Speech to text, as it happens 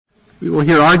We will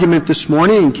hear argument this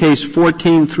morning in Case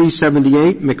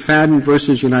 14-378, McFadden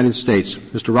versus United States.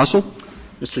 Mr. Russell?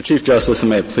 Mr. Chief Justice, and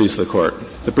may it please the Court,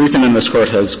 the briefing in this Court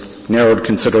has narrowed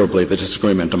considerably the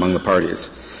disagreement among the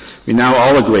parties. We now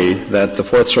all agree that the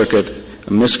Fourth Circuit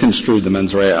misconstrued the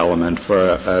mens rea element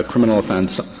for a criminal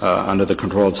offense under the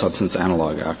Controlled Substance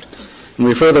Analogue Act. And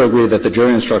we further agree that the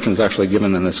jury instructions actually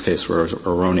given in this case were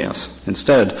erroneous.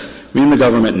 Instead, we and the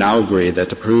government now agree that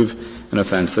to prove an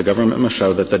offense, the government must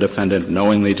show that the defendant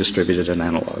knowingly distributed an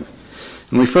analog.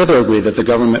 And we further agree that the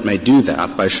government may do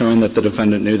that by showing that the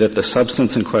defendant knew that the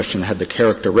substance in question had the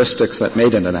characteristics that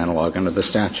made it an analog under the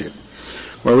statute.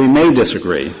 Where we may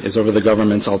disagree is over the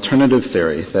government's alternative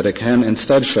theory that it can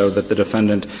instead show that the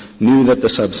defendant knew that the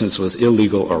substance was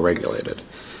illegal or regulated.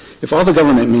 If all the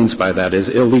government means by that is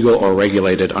illegal or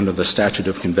regulated under the statute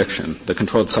of conviction, the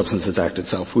Controlled Substances Act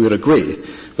itself, we would agree,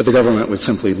 but the government would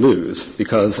simply lose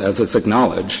because, as it's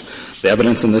acknowledged, the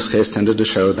evidence in this case tended to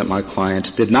show that my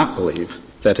client did not believe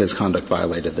that his conduct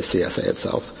violated the CSA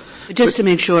itself. Just to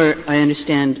make sure I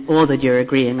understand all that you're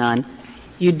agreeing on,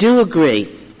 you do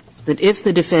agree that if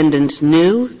the defendant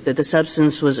knew that the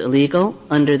substance was illegal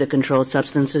under the Controlled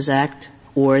Substances Act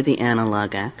or the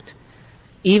Analogue Act,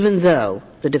 even though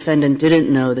the defendant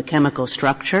didn't know the chemical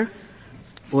structure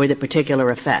or the particular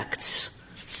effects,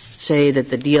 say that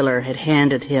the dealer had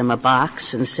handed him a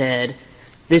box and said,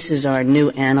 this is our new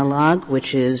analog,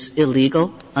 which is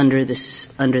illegal under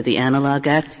the Analogue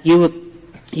Act,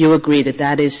 you agree that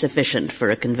that is sufficient for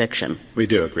a conviction? We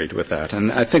do agree with that.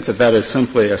 And I think that that is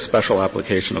simply a special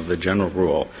application of the general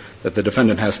rule that the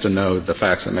defendant has to know the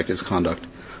facts that make his conduct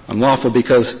unlawful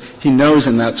because he knows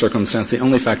in that circumstance the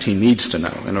only fact he needs to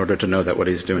know in order to know that what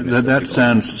he's doing is That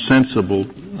sounds sensible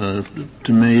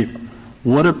to me.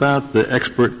 What about the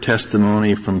expert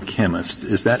testimony from chemists?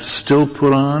 Is that still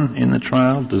put on in the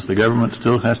trial? Does the government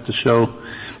still have to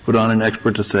put on an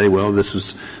expert to say, well, this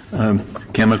is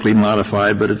chemically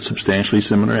modified, but it's substantially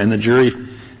similar, and the jury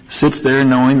sits there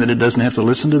knowing that it doesn't have to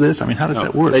listen to this? I mean, how does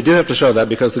that work? They do have to show that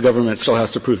because the government still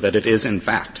has to prove that it is in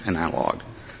fact an analog.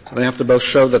 So they have to both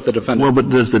show that the defendant... Well, but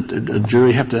does the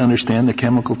jury have to understand the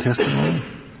chemical testimony?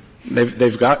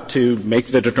 They've got to make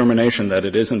the determination that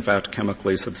it is in fact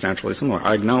chemically substantially similar.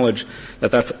 I acknowledge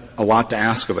that that's a lot to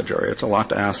ask of a jury. It's a lot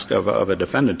to ask of a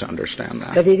defendant to understand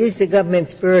that. But it is the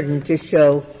government's burden to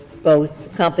show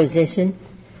both composition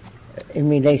in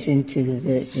relation to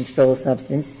the controlled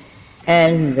substance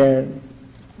and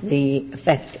the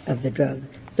effect of the drug.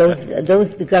 Those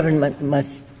the government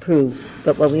must prove.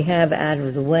 But what we have out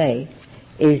of the way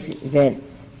is that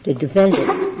the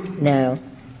defendant now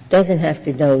doesn't have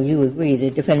to know, you agree, the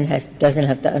defendant doesn't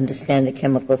have to understand the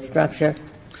chemical structure.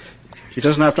 He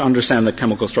doesn't have to understand the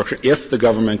chemical structure if the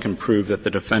government can prove that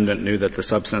the defendant knew that the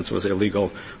substance was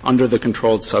illegal under the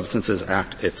Controlled Substances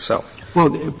Act itself. Well,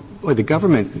 the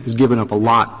government has given up a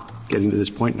lot getting to this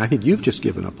point, and I think you've just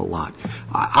given up a lot.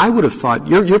 I would have thought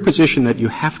your position that you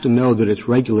have to know that it's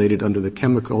regulated under the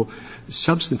Chemical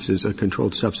Substances,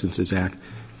 Controlled Substances Act,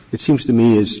 it seems to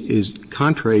me is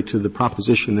contrary to the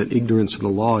proposition that ignorance of the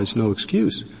law is no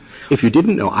excuse. If you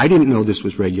didn't know, I didn't know this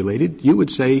was regulated, you would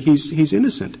say he's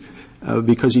innocent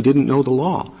because he didn't know the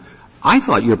law. I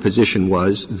thought your position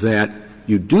was that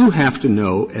you do have to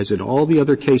know, as in all the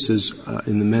other cases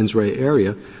in the mens rea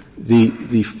area,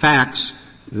 the facts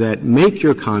that make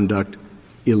your conduct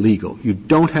illegal. You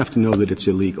don't have to know that it's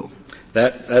illegal.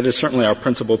 That is certainly our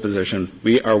principal position.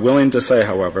 We are willing to say,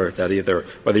 however, that either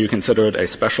whether you consider it a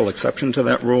special exception to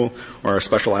that rule or a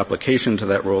special application to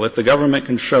that rule, if the government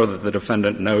can show that the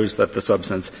defendant knows that the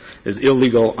substance is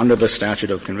illegal under the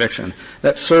statute of conviction,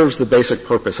 that serves the basic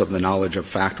purpose of the knowledge of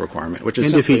fact requirement, which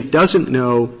is and if he doesn't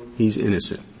know, he's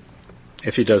innocent.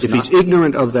 If he's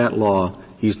ignorant of that law,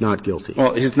 he's not guilty.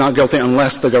 Well, he's not guilty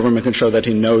unless the government can show that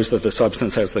he knows that the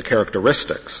substance has the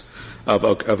characteristics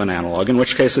of an analog, in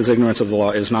which case his ignorance of the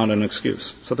law is not an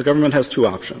excuse. So the government has two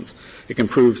options. It can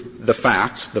prove the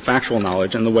facts, the factual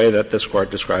knowledge, in the way that this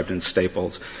Court described in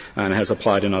Staples and has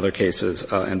applied in other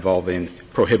cases involving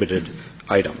prohibited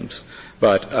items.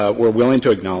 But we're willing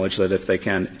to acknowledge that if they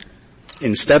can,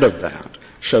 instead of that,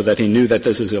 show that he knew that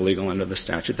this is illegal under the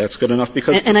statute, that's good enough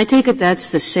because... And I take it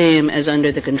that's the same as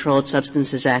under the Controlled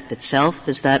Substances Act itself.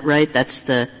 Is that right? That's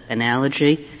the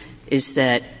analogy, is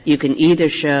that you can either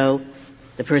show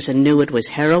the person knew it was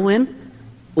heroin,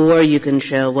 or you can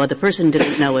show, well, the person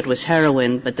didn't know it was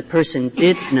heroin, but the person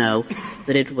did know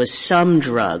that it was some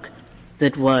drug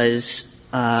that was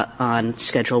on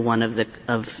Schedule 1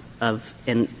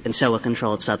 and so a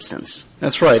controlled substance.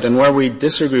 That's right. And where we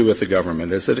disagree with the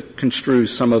government is that it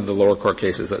construes some of the lower court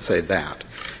cases that say that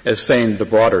as saying the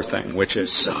broader thing, which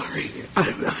is... Sorry.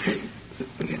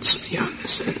 It's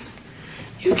listen,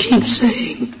 you keep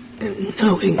saying,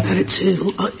 knowing that it's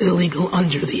illegal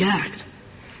under the Act.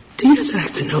 He doesn't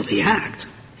have to know the Act.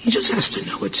 He just has to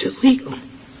know it's illegal.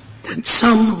 That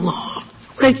some law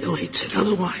regulates it.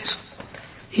 Otherwise,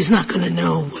 he's not going to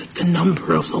know what the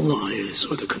number of the law is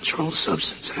or the Controlled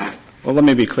Substance Act. Well, let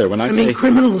me be clear. When I mean,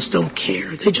 criminals don't care.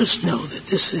 They just know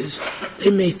that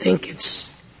they may think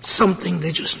it's something,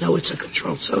 they just know it's a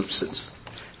controlled substance.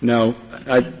 No,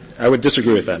 I would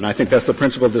disagree with that, and I think that's the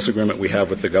principal disagreement we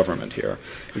have with the government here,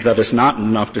 is that it's not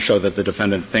enough to show that the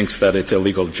defendant thinks that it's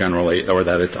illegal generally or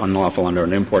that it's unlawful under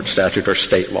an import statute or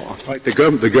state law. Right.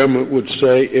 The government would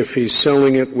say if he's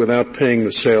selling it without paying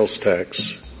the sales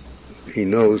tax, he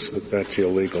knows that that's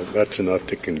illegal. That's enough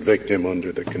to convict him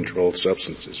under the Controlled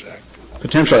Substances Act.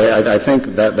 Potentially, I think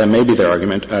that may be their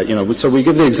argument. So we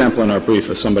give the example in our brief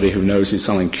of somebody who knows he's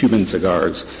selling Cuban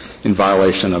cigars in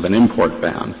violation of an import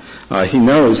ban. He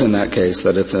knows in that case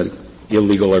that it's an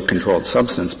illegal or controlled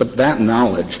substance, but that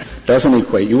knowledge doesn't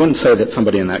equate. You wouldn't say that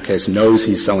somebody in that case knows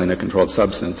he's selling a controlled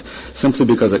substance simply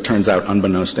because it turns out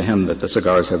unbeknownst to him that the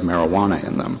cigars have marijuana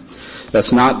in them.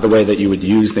 That's not the way that you would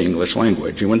use the English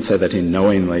language. You wouldn't say that he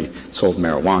knowingly sold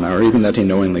marijuana or even that he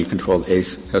knowingly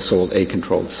sold a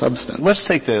controlled substance. Let's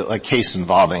take a case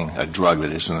involving a drug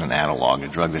that isn't an analog, a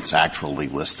drug that's actually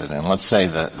listed. And let's say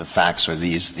the facts are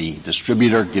these. The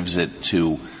distributor gives it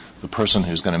to the person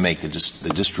who's going to make the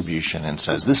distribution and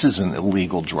says, this is an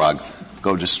illegal drug,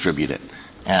 go distribute it.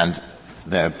 And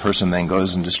the person then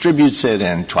goes and distributes it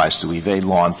and tries to evade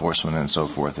law enforcement and so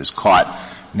forth, is caught.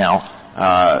 Now,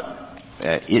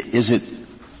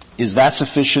 is that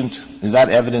sufficient? Is that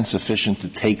evidence sufficient to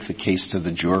take the case to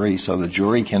the jury so the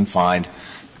jury can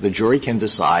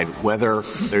decide whether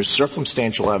there's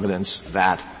circumstantial evidence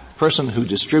that the person who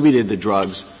distributed the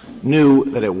drugs knew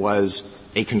that it was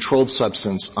a controlled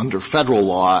substance under federal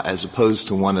law as opposed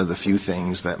to one of the few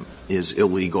things that is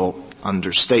illegal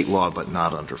under state law but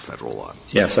not under federal law?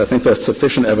 Yes, I think that's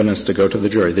sufficient evidence to go to the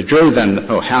jury. The jury then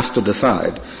has to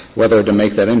decide whether to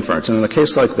make that inference. And in a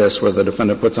case like this where the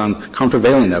defendant puts on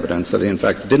countervailing evidence that he in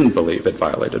fact didn't believe it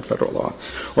violated federal law,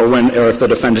 or if the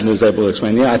defendant is able to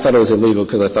explain, I thought it was illegal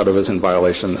because I thought it was in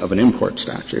violation of an import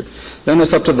statute, then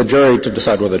it's up to the jury to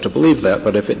decide whether to believe that.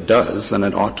 But if it does, then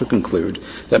it ought to conclude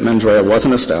that mens rea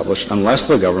wasn't established unless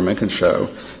the government can show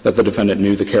that the defendant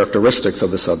knew the characteristics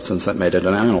of the substance that made it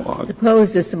an analog.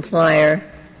 Suppose the supplier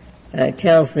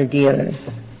tells the dealer,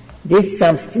 this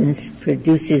substance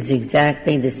produces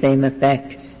exactly the same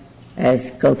effect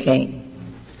as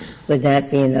cocaine. Would that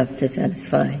be enough to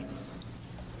satisfy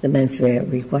the mens rea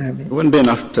requirement? It wouldn't be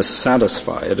enough to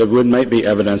satisfy it. It might be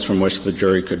evidence from which the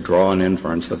jury could draw an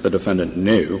inference that the defendant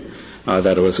knew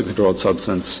that it was a controlled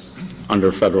substance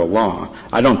under federal law.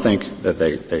 I don't think that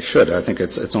they should. I think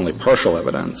it's only partial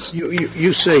evidence.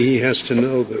 You say he has to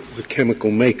know the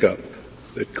chemical makeup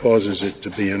that causes it to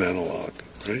be an analog,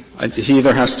 right? He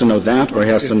either has to know that or he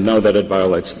has to know that it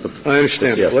violates the I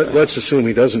understand. Let's assume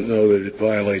he doesn't know that it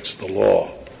violates the law.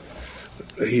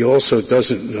 He also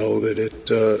doesn't know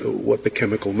that what the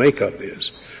chemical makeup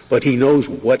is. But he knows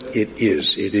what it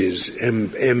is. It is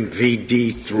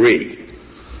MVD3.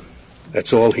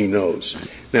 That's all he knows.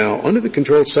 Now, under the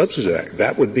Controlled Substances Act,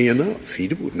 that would be enough. He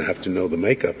wouldn't have to know the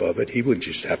makeup of it. He would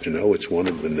just have to know it's one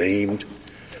of the named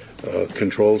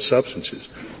controlled substances.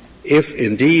 If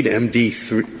indeed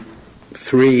MD3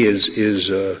 is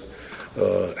an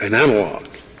analog,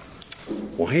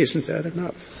 why isn't that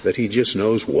enough? That he just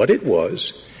knows what it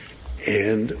was,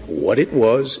 and what it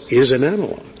was is an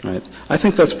analog. Right. I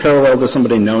think that's parallel to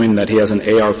somebody knowing that he has an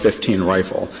AR-15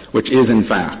 rifle, which is in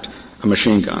fact a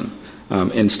machine gun.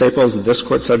 In Staples, this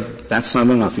court said that's not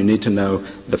enough. You need to know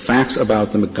the facts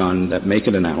about the gun that make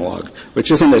it an analog,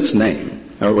 which isn't its name,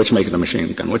 or which make it a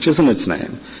machine gun, which isn't its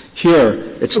name. Here,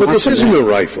 it's not. But this isn't a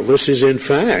rifle. This is, in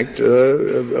fact,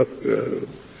 an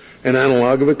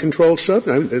analog of a controlled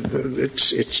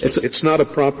substance. It's not a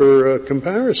proper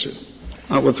comparison.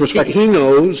 With respect, he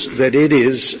knows that it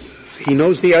is. He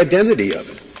knows the identity of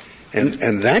it,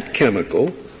 and that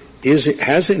chemical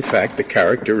has in fact the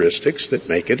characteristics that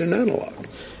make it an analog.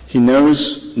 He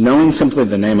knows, knowing simply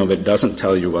the name of it doesn't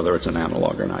tell you whether it's an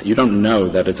analog or not. You don't know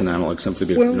that it's an analog simply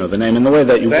because you know the name in the way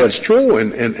that you would. That's true,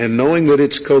 and knowing that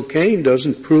it's cocaine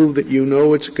doesn't prove that you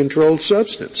know it's a controlled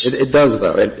substance. It does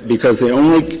though, because the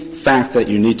only fact that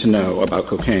you need to know about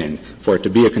cocaine for it to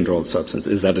be a controlled substance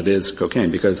is that it is cocaine,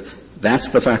 because that's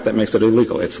the fact that makes it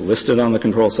illegal. It's listed on the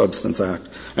Controlled Substance Act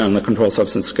and on the Controlled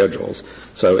Substance Schedules.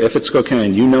 So if it's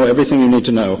cocaine, you know everything you need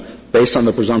to know based on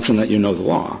the presumption that you know the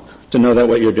law to know that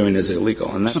what you're doing is illegal.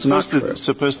 And that's not true.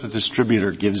 Suppose the distributor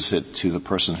gives it to the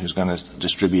person who's going to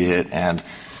distribute it, and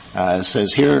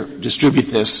says here, distribute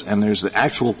this, and there's the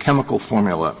actual chemical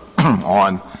formula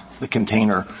on the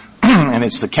container, and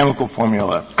it's the chemical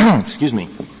formula,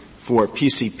 for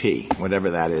PCP,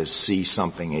 whatever that is, C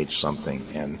something, H something,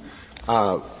 and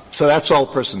so that's all a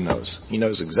person knows. He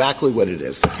knows exactly what it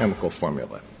is, the chemical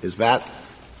formula.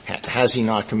 Has he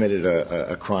not committed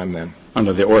a crime then?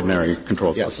 Under the ordinary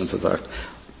Controlled Substances Act.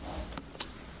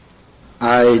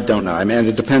 I don't know. I mean,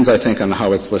 it depends, I think, on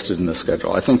how it's listed in the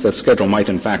schedule. I think the schedule might,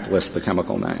 in fact, list the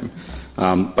chemical name.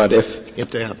 But if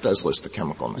it does list the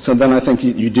chemical name. So then I think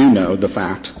you do know the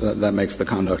fact that makes the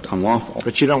conduct unlawful.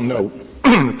 But you don't know.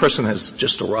 The person has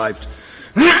just arrived,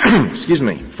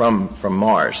 from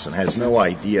Mars and has no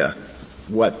idea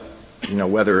whether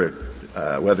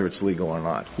it's legal or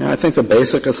not. Yeah, I think the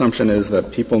basic assumption is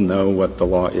that people know what the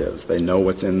law is. They know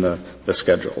what's in the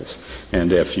schedules.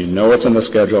 And if you know what's in the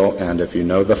schedule and if you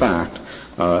know the fact,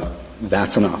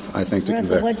 that's enough, I think, to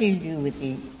convict. What do you do with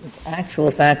the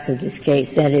actual facts of this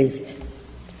case? That is,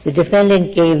 the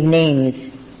defendant gave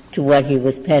names to what he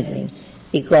was peddling.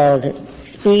 He called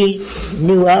Speed,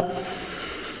 New Up,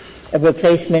 a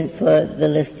replacement for the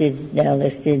now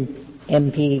listed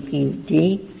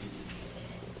MPPD.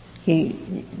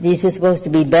 These were supposed to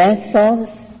be bath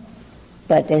salts,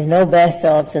 but there's no bath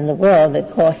salts in the world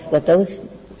that cost what those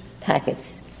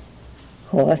packets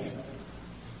cost.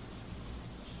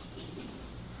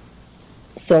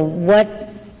 So what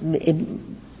do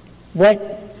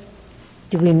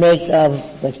we make of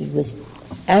what he was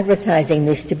advertising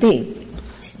this to be?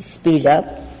 Speed Up,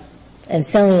 and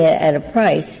selling it at a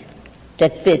price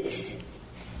that fits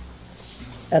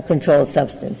a controlled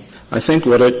substance. I think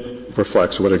what it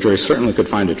reflects, what a jury certainly could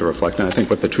find it to reflect, and I think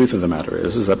what the truth of the matter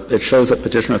is that it shows that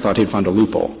petitioner thought he'd found a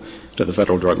loophole to the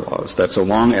federal drug laws, that so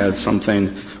long as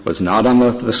something was not on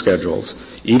the schedules,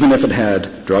 even if it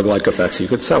had drug-like effects, he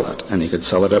could sell it, and he could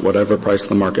sell it at whatever price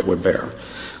the market would bear.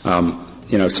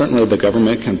 Certainly the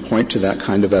government can point to that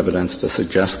kind of evidence to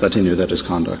suggest that he knew that his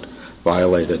conduct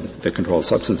violated the Controlled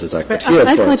Substances Act. But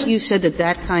I thought you said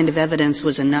that kind of evidence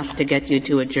was enough to get you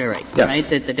to a jury, yes. Right?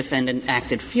 That the defendant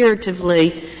acted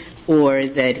furtively, or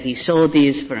that he sold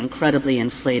these for incredibly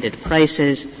inflated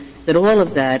prices, that all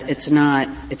of that, it's not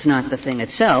the thing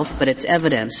itself, but it's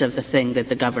evidence of the thing that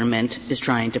the government is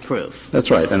trying to prove. That's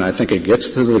right, and I think it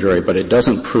gets to the jury, but it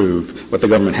doesn't prove what the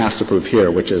government has to prove here,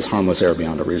 which is harmless error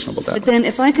beyond a reasonable doubt. But then,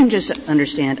 if I can just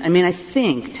understand, I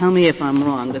think, tell me if I'm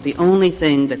wrong, that the only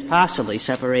thing that's possibly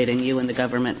separating you and the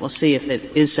government, we'll see if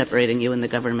it is separating you and the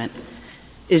government,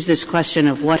 is this question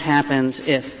of what happens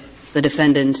if the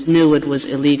defendant knew it was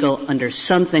illegal under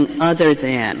something other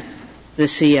than the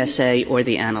CSA or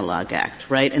the Analogue Act,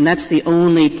 right? And that's the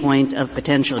only point of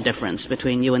potential difference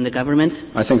between you and the government?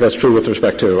 I think that's true with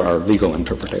respect to our legal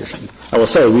interpretation. I will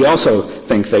say we also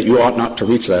think that you ought not to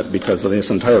reach that because this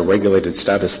entire regulated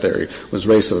status theory was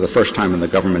raised for the first time in the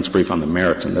government's brief on the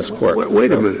merits in this court.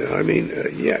 Wait a minute. I mean,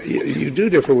 you do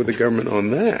differ with the government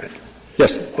on that.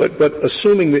 Yes. But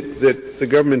assuming that the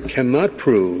government cannot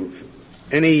prove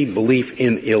any belief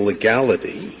in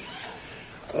illegality,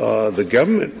 the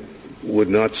government would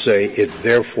not say it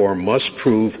therefore must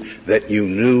prove that you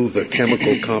knew the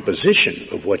chemical composition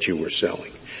of what you were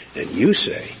selling. And you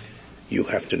say you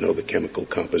have to know the chemical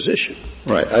composition.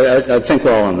 Right. I think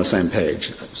we're all on the same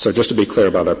page. So just to be clear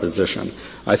about our position,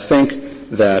 I think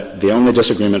that the only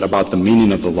disagreement about the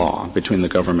meaning of the law between the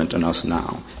government and us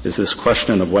now is this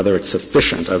question of whether it's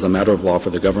sufficient as a matter of law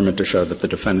for the government to show that the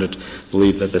defendant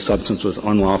believed that the substance was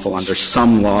unlawful under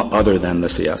some law other than the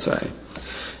CSA.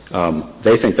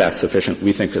 They think that's sufficient.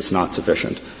 We think it's not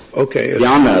sufficient. Okay.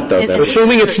 Beyond that, though,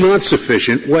 assuming it's not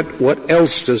sufficient, what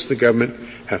else does the government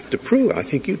have to prove? I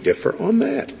think you differ on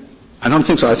that. I don't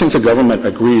think so. I think the government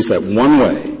agrees that one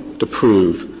way to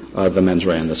prove the mens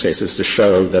rea in this case is to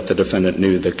show that the defendant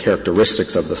knew the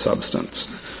characteristics of the substance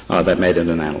that made it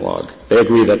an analog. They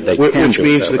agree that they can which do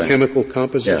means it that the way. chemical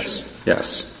composition.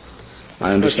 Yes.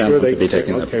 I understand them to be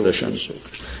taking that position.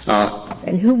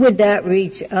 And who would that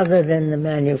reach other than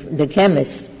the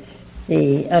chemist,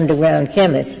 the underground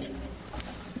chemist,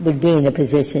 would be in a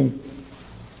position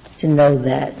to know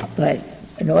that, but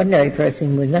an ordinary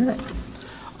person would not.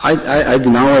 I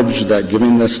acknowledge that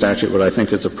giving this statute what I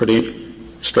think is a pretty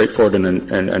straightforward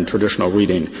and traditional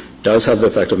reading does have the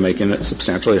effect of making it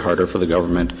substantially harder for the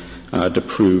government to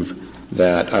prove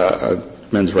that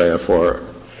mens rea for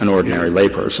an ordinary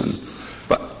layperson.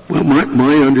 Well,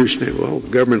 my understanding, the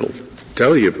government will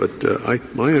tell you, but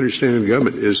my understanding of the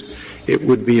government is it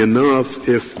would be enough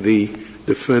if the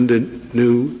defendant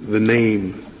knew the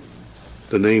name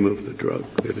of the drug,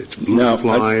 that it's blue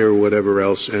fly or whatever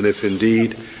else, and if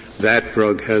indeed that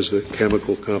drug has the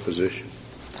chemical composition.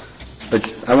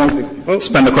 I won't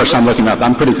spend the course time looking up.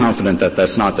 I'm pretty confident that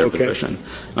that's not their position,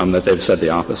 that they've said the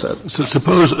opposite. So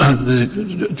suppose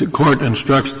the court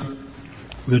instructs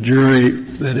the jury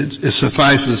that it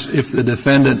suffices if the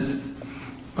defendant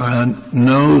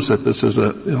knows that this is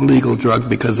an illegal drug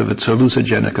because of its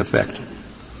hallucinogenic effect.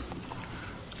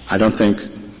 I don't think.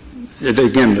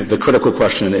 Again, the critical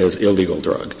question is illegal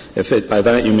drug. By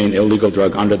that you mean illegal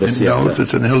drug under the CSA. Knows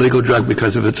it's an illegal drug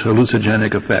because of its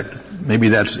hallucinogenic effect. Maybe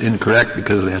that's incorrect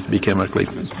because it has to be chemically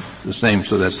the same,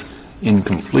 so that's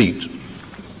incomplete.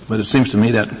 But it seems to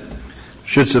me that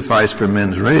should suffice for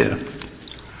mens rea.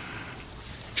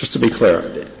 Just to be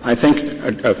clear, I think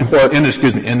a court.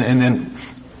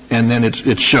 And then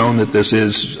it's shown that this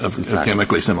is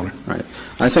chemically similar. Right.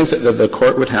 I think that the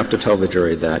court would have to tell the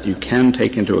jury that you can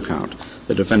take into account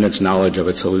the defendant's knowledge of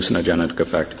its hallucinogenic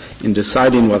effect in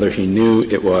deciding whether he knew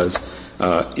it was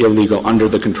illegal under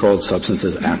the Controlled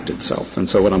Substances Act itself. And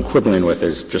so what I'm quibbling with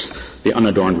is just the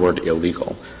unadorned word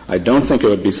illegal. I don't think it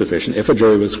would be sufficient if a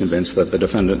jury was convinced that the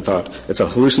defendant thought it's a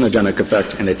hallucinogenic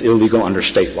effect and it's illegal under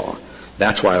state law.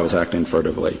 That's why I was acting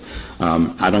furtively.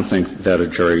 I don't think that a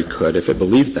jury could, if it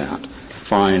believed that,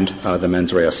 find the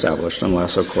mens rea established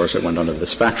unless, of course, it went under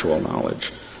this factual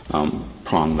knowledge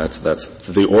prong. That's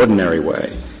the ordinary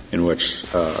way in which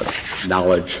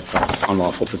knowledge of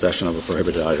unlawful possession of a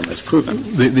prohibited item is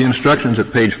proven. The instructions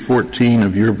at page 14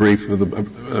 of your brief, of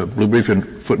the blue brief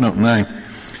in footnote 9,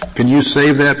 can you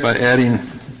save that by adding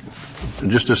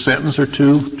just a sentence or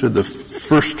two to the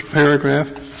first paragraph?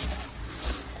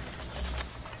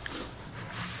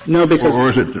 No, because... Or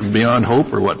is it beyond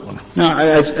hope, or what? No,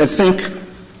 I think,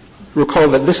 recall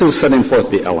that this is setting forth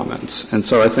the elements. And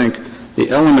so I think the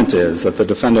element is that the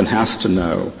defendant has to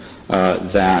know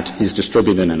that he's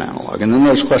distributing an analog. And then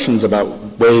there's questions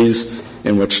about ways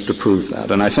in which to prove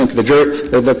that. And I think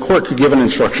the court could give an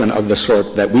instruction of the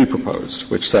sort that we proposed,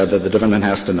 which said that the defendant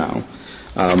has to know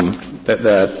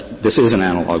that this is an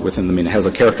analog within the meaning, has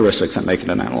the characteristics that make it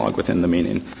an analog within the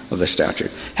meaning of the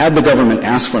statute. Had the government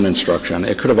asked for an instruction,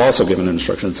 it could have also given an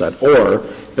instruction that said, or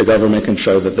the government can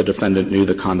show that the defendant knew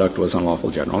the conduct was unlawful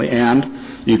generally, and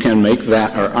you can make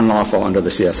that or unlawful under the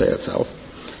CSA itself.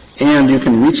 And you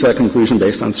can reach that conclusion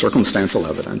based on circumstantial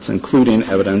evidence, including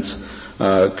evidence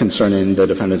concerning the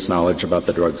defendant's knowledge about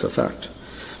the drug's effect.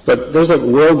 But there's a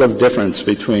world of difference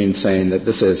between saying that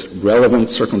this is relevant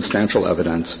circumstantial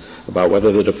evidence about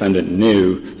whether the defendant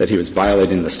knew that he was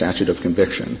violating the statute of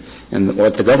conviction and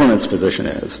what the government's position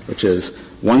is, which is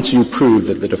once you prove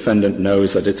that the defendant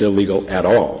knows that it's illegal at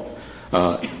all,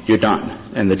 you're done.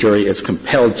 And the jury is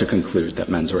compelled to conclude that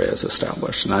mens rea is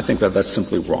established. And I think that that's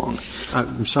simply wrong.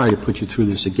 I'm sorry to put you through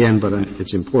this again, but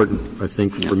it's important, I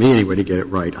think, for me anyway, to get it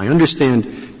right. I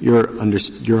understand your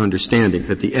understanding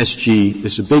that the SG,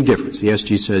 this is a big difference. The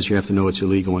SG says you have to know it's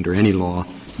illegal under any law.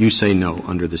 You say no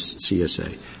under the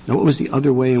CSA. Now, what was the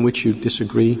other way in which you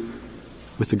disagree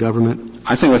with the government?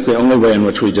 I think that's the only way in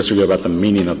which we disagree about the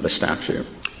meaning of the statute.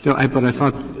 No, but I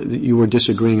thought that you were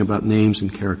disagreeing about names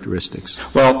and characteristics.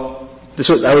 Well,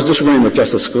 I was disagreeing with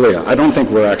Justice Scalia. I don't think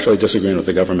we're actually disagreeing with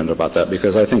the government about that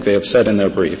because I think they have said in their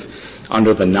brief,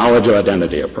 under the knowledge of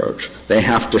identity approach, they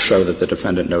have to show that the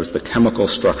defendant knows the chemical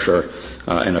structure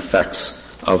and effects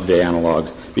of the analog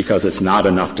because it's not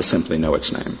enough to simply know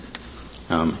its name.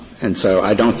 And so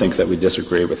I don't think that we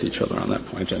disagree with each other on that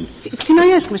point. Can I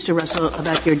ask Mr. Russell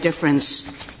about your difference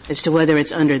as to whether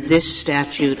it's under this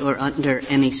statute or under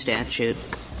any statute?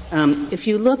 If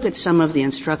you look at some of the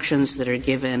instructions that are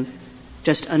given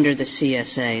just under the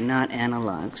CSA, not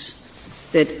analogs,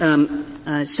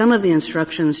 that some of the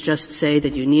instructions just say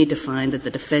that you need to find that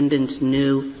the defendant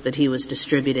knew that he was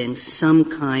distributing some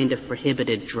kind of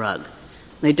prohibited drug.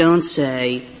 They don't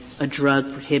say a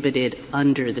drug prohibited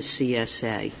under the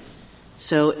CSA.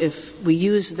 So if we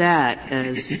use that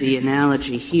as the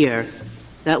analogy here,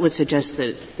 that would suggest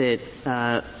that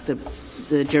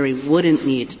the jury wouldn't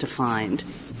need to find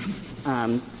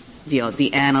the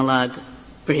analog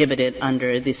prohibited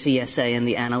under the CSA and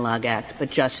the Analog Act, but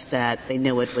just that they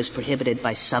knew it was prohibited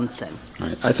by something.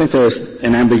 Right. I think there's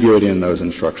an ambiguity in those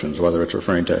instructions, whether it's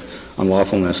referring to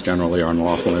unlawfulness generally or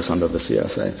unlawfulness under the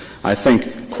CSA. I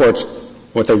think courts,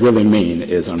 what they really mean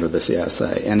is under the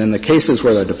CSA. And in the cases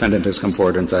where the defendant has come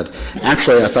forward and said,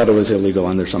 actually, I thought it was illegal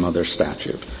under some other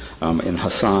statute, in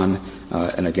Hassan,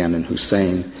 and again in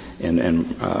Hussein,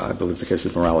 and I believe the case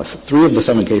of Morales. 3 of the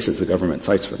 7 cases the government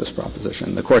cites for this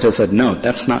proposition. The court has said, no,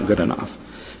 that's not good enough.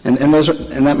 And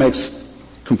that makes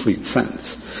complete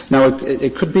sense. Now,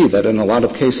 it could be that in a lot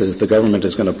of cases the government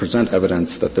is going to present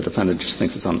evidence that the defendant just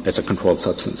thinks it's a controlled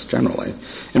substance generally.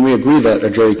 And we agree that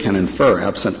a jury can infer,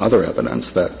 absent other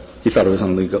evidence, that he thought it was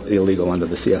illegal under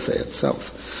the CSA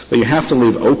itself. But you have to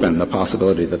leave open the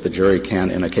possibility that the jury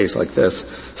can, in a case like this,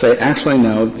 say, actually,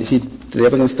 no, the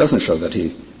evidence doesn't show that he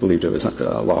believed it was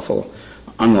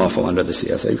unlawful under the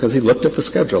CSA, because he looked at the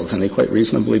schedules and he quite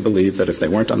reasonably believed that if they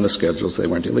weren't on the schedules, they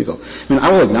weren't illegal. I mean,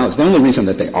 I will acknowledge the only reason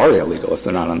that they are illegal if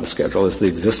they're not on the schedule is the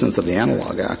existence of the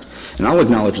Analogue Act. And I'll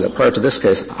acknowledge that prior to this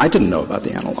case, I didn't know about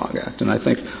the Analogue Act, and I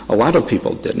think a lot of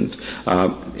people didn't.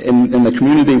 In the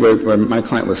community where my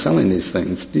client was selling these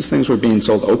things were being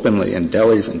sold openly in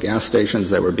delis and gas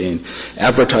stations. They were being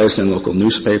advertised in local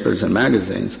newspapers and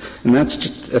magazines. And that's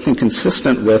just, I think,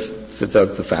 consistent with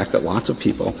the fact that lots of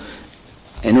people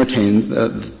entertain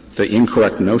the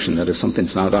incorrect notion that if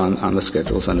something's not on the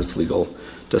schedules, then it's legal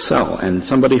to sell. And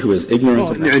somebody who is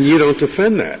ignorant and you don't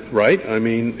defend that, right? I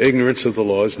mean, ignorance of the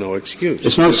law is no excuse.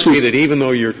 It's no excuse. That even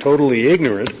though you're totally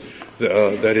ignorant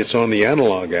that it's on the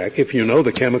Analogue Act, if you know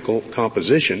the chemical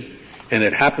composition and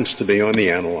it happens to be on the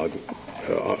Analogue,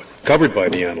 covered by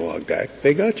the Analogue Act,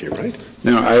 they got you, right?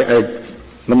 No,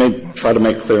 let me try to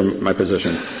make clear my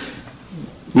position.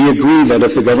 We agree that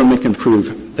if the government can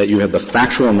prove that you have the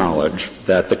factual knowledge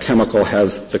that the chemical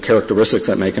has the characteristics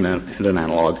that make it an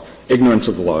analog, ignorance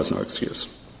of the law is no excuse.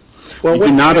 Well,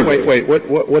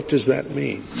 what does that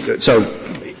mean? So,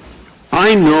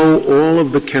 I know all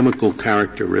of the chemical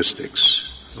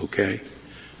characteristics, okay?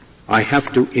 I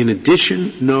have to, in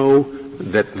addition, know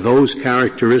that those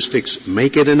characteristics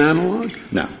make it an analog?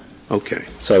 No. Okay.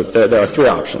 So there are three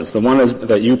options. The one is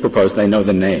that you propose they know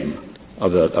the name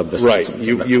of the right. substance.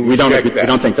 We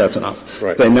don't think that's enough.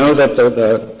 Right. They know that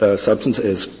the substance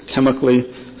is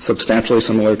chemically substantially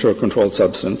similar to a controlled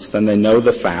substance. Then they know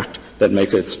the fact that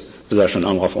makes its possession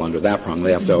unlawful under that prong.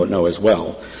 They have to know as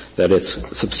well that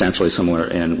it's substantially similar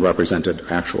in represented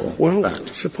actual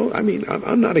fact.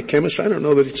 I'm not a chemist. I don't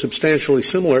know that it's substantially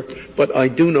similar, but I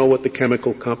do know what the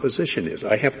chemical composition is.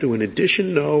 I have to, in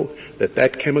addition, know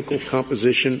that chemical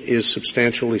composition is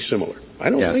substantially similar. I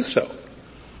don't think so.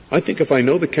 I think if I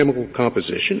know the chemical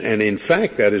composition, and in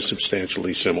fact that is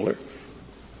substantially similar,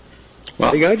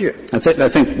 well, I got you. I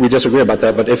think we disagree about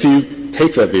that, but if you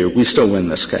take that view, we still win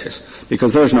this case,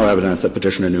 because there's no evidence that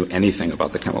petitioner knew anything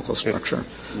about the chemical structure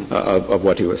of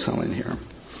what he was selling here.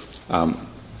 I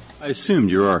assumed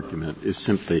your argument is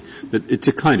simply that it's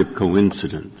a kind of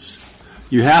coincidence.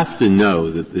 You have to know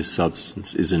that this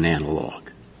substance is an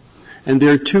analog. And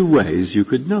there are two ways you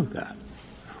could know that.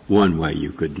 One way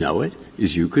you could know it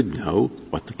is you could know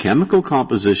what the chemical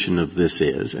composition of this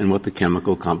is and what the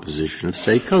chemical composition of,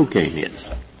 say, cocaine is.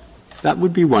 That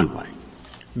would be one way.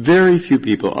 Very few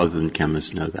people other than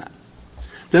chemists know that.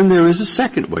 Then there is a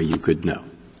second way you could know.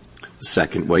 The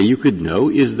second way you could know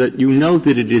is that you know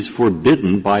that it is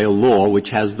forbidden by a law which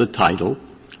has the title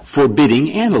forbidding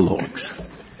analogs.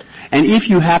 And if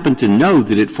you happen to know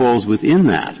that it falls within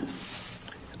that,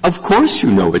 of course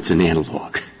you know it's an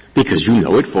analog, because you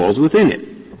know it falls within it.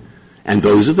 And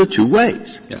those are the two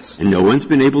ways. Yes. And no one's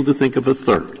been able to think of a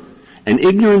third. And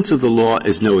ignorance of the law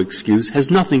as no excuse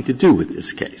has nothing to do with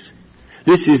this case.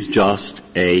 This is just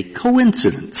a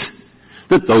coincidence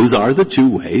that those are the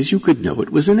two ways you could know it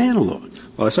was an analog.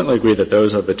 Well, I certainly agree that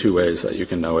those are the two ways that you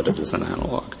can know it is an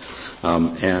analog.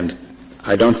 And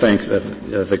I don't think that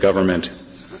the government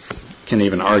can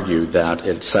even argue that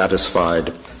it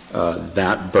satisfied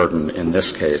that burden in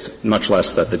this case, much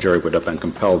less that the jury would have been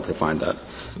compelled to find that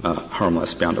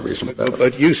harmless beyond a reasonable doubt.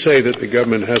 But you say that the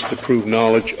government has to prove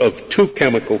knowledge of two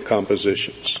chemical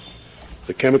compositions.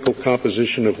 The chemical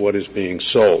composition of what is being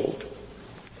sold,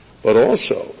 but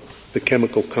also the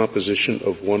chemical composition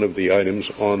of one of the items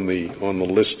on the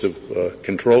list of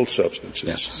controlled substances.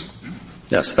 Yes.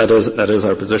 Yes, that is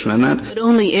our position on that. But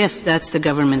only if that's the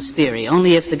government's theory.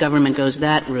 Only if the government goes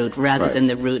that route rather right. than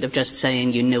the route of just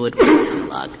saying you knew it was an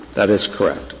analog. That is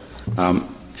correct.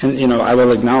 And, I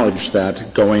will acknowledge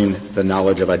that going the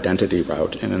knowledge of identity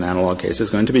route in an analog case is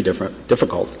going to be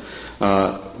difficult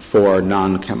for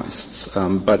non-chemists.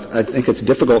 But I think it's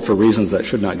difficult for reasons that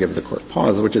should not give the court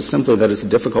pause, which is simply that it's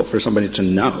difficult for somebody to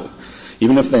know,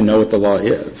 even if they know what the law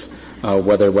is,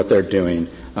 whether what they're doing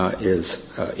is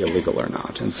illegal or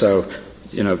not. And so,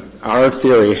 our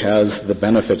theory has the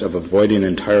benefit of avoiding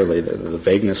entirely the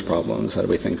vagueness problems that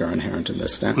we think are inherent in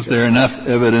this statute. Was there enough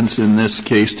evidence in this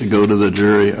case to go to the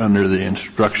jury under the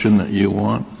instruction that you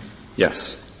want?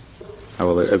 Yes. I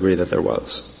will agree that there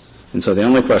was. And so the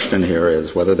only question here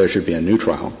is whether there should be a new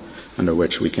trial under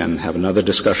which we can have another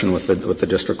discussion with the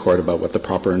district court about what the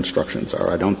proper instructions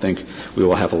are. I don't think we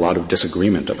will have a lot of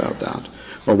disagreement about that.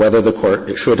 Or whether the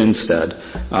court should instead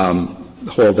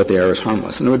hold that the error is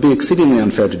harmless. And it would be exceedingly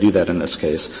unfair to do that in this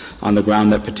case on the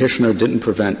ground that petitioner didn't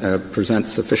present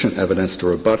sufficient evidence to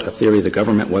rebut a theory the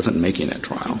government wasn't making at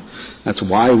trial. That's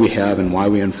why we have and why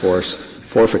we enforce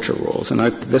forfeiture rules. And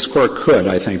this Court could,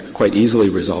 I think, quite easily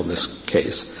resolve this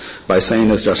case by saying,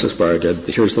 as Justice Breyer did,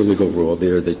 here's the legal rule.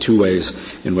 There are the two ways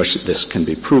in which this can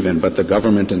be proven. But the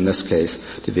government in this case,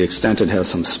 to the extent it has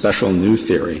some special new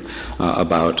theory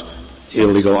about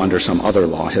illegal under some other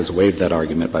law, has waived that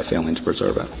argument by failing to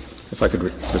preserve it. If I could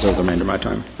reserve the remainder of my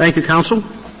time. Thank you, counsel.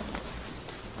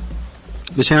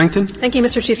 Ms. Harrington? Thank you,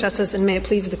 Mr. Chief Justice, and may it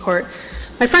please the Court.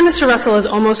 My friend Mr. Russell is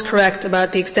almost correct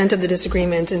about the extent of the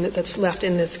disagreement that's left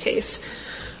in this case.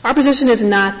 Our position is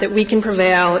not that we can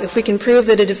prevail if we can prove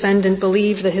that a defendant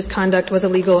believed that his conduct was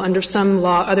illegal under some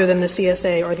law other than the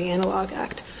CSA or the Analogue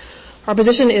Act. Our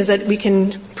position is that we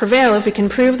can prevail if we can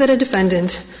prove that a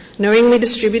defendant knowingly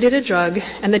distributed a drug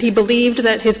and that he believed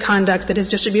that his conduct, that his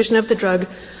distribution of the drug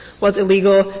was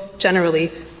illegal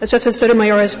generally. As Justice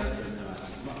Sotomayor has...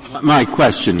 My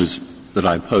question that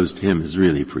I posed to him is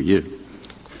really for you.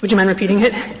 Would you mind repeating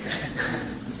it?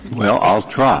 Well, I'll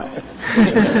try.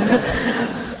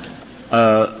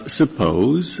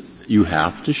 Suppose you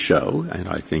have to show, and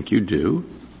I think you do,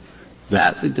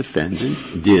 that the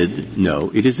defendant did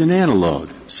know it is an analog,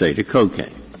 say to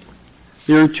cocaine.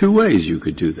 There are two ways you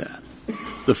could do that.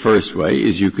 The first way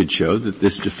is you could show that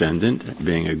this defendant,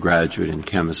 being a graduate in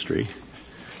chemistry,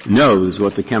 knows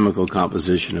what the chemical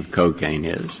composition of cocaine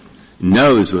is,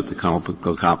 knows what the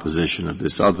chemical composition of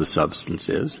this other substance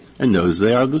is, and knows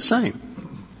they are the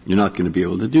same. You're not going to be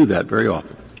able to do that very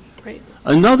often. Right.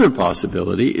 Another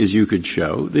possibility is you could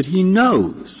show that he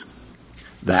knows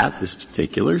that this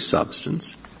particular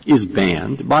substance is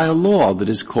banned by a law that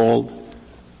is called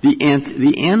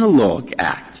the Analogue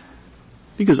Act.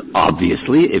 Because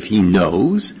obviously, if he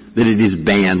knows that it is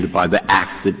banned by the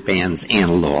act that bans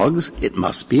analogs, it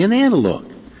must be an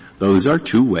analog. Those are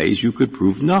two ways you could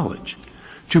prove knowledge.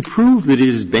 To prove that it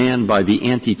is banned by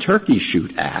the Anti-Turkey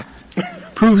Shoot Act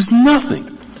proves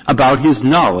nothing about his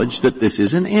knowledge that this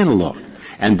is an analog.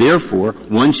 And therefore,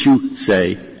 once you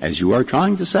say, as you are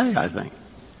trying to say, I think,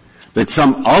 that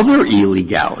some other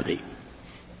illegality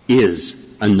is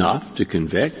enough to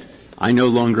convict, I no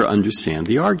longer understand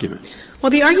the argument. Well,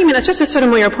 the argument, as Justice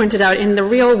Sotomayor pointed out, in the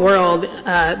real world,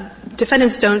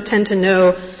 defendants don't tend to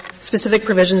know specific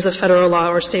provisions of federal law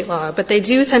or state law, but they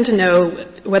do tend to know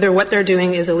whether what they're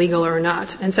doing is illegal or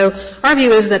not. And so our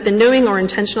view is that the knowing or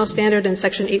intentional standard in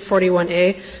Section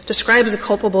 841A describes a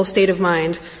culpable state of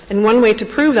mind. And one way to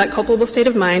prove that culpable state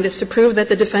of mind is to prove that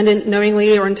the defendant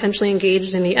knowingly or intentionally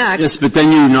engaged in the act. Yes, but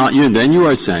then you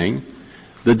are saying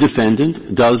the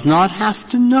defendant does not have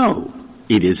to know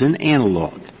it is an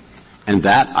analog. And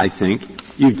that, I think,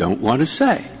 you don't want to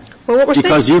say. Well, what we're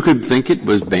because saying, you could think it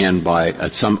was banned by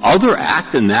some other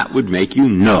act, and that would make you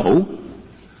know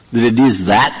that it is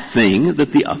that thing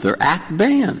that the other act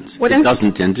bans. It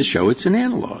doesn't tend to show it's an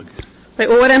analog. Right.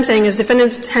 Well, what I'm saying is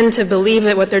defendants tend to believe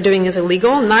that what they're doing is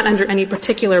illegal, not under any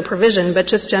particular provision, but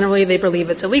just generally they believe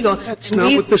it's illegal. That's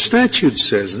not what the statute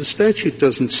says. The statute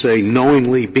doesn't say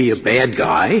knowingly be a bad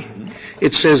guy.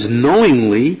 It says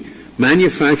knowingly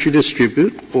manufacture,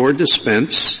 distribute, or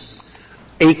dispense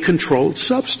a controlled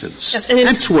substance. Yes,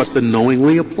 that's what the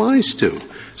knowingly applies to.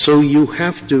 So you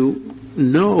have to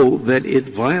know that it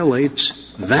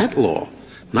violates that law,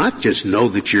 not just know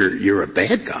that you're a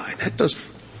bad guy. That's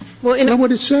not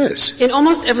what it says. In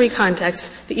almost every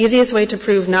context, the easiest way to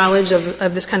prove knowledge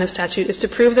of this kind of statute is to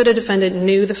prove that a defendant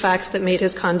knew the facts that made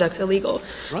his conduct illegal.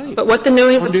 Right. But what the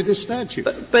knowing under the statute.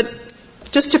 But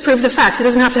just to prove the facts, he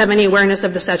doesn't have to have any awareness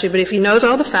of the statute, but if he knows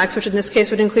all the facts, which in this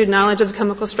case would include knowledge of the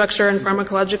chemical structure and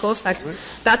pharmacological effects, right,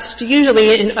 that's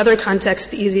usually, in other contexts,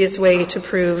 the easiest way to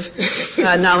prove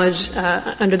knowledge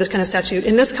under this kind of statute.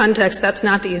 In this context, that's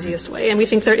not the easiest way, and we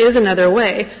think there is another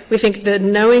way. We think the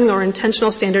knowing or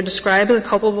intentional standard describes a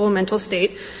culpable mental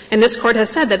state, and this Court has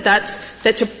said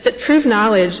that to prove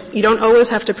knowledge, you don't always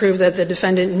have to prove that the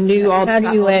defendant knew all the facts.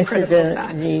 How do you answer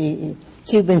the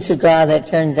Cuban cigar that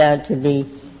turns out to be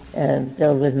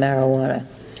filled with marijuana?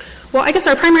 Well, I guess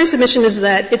our primary submission is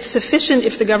that it's sufficient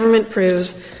if the government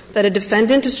proves that a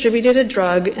defendant distributed a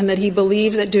drug and that he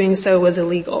believed that doing so was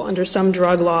illegal under some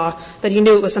drug law, that he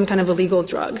knew it was some kind of illegal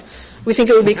drug. We think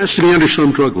it would be... It has to be under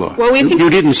some drug law. Well, you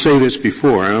didn't say this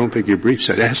before. I don't think your brief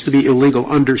said it has to be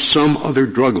illegal under some other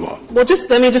drug law. Well,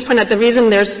 let me point out the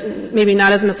reason there's maybe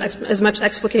not as much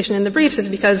explication in the briefs is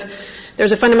because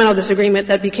there's a fundamental disagreement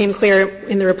that became clear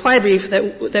in the reply brief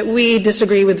that we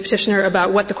disagree with the petitioner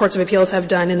about what the courts of appeals have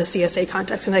done in the CSA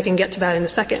context, and I can get to that in a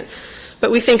second.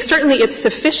 But we think certainly it's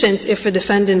sufficient if a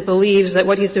defendant believes that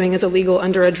what he's doing is illegal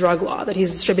under a drug law, that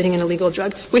he's distributing an illegal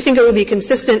drug. We think it would be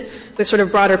consistent with sort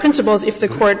of broader principles if the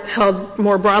court held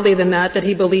more broadly than that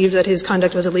he believed that his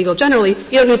conduct was illegal generally.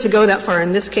 You don't need to go that far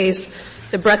in this case.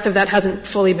 The breadth of that hasn't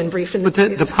fully been briefed in this case.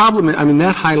 But the problem,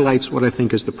 that highlights what I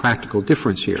think is the practical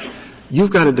difference here.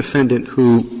 You've got a defendant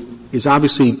who is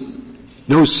obviously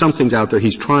knows something's out there.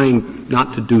 He's trying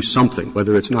not to do something,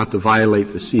 whether it's not to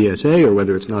violate the CSA or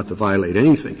whether it's not to violate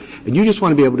anything. And you just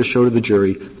want to be able to show to the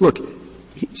jury, look,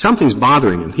 something's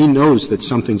bothering him. He knows that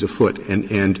something's afoot,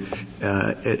 and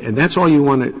that's all you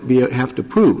want to have to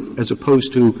prove, as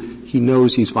opposed to he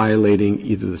knows he's violating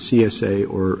either the CSA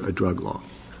or a drug law.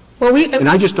 And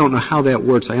I just don't know how that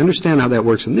works. I understand how that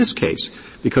works in this case,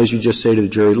 because you just say to the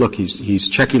jury, look, he's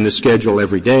checking the schedule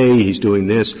every day, he's doing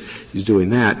this, he's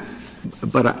doing that.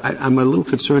 But I'm a little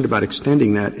concerned about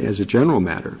extending that as a general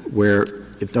matter, where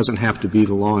it doesn't have to be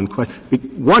the law in question.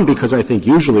 One, because I think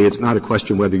usually it's not a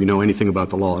question whether you know anything about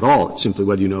the law at all. It's simply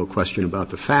whether you know a question about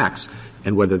the facts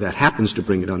and whether that happens to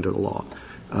bring it under the law.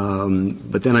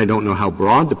 But then I don't know how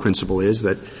broad the principle is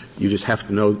that you just have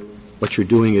to know what you're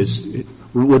doing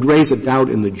would raise a doubt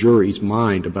in the jury's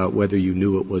mind about whether you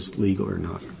knew it was legal or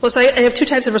not. Well, so I have two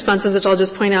types of responses, which I'll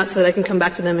just point out so that I can come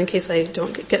back to them in case I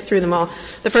don't get through them all.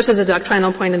 The first is a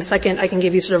doctrinal point, and the second, I can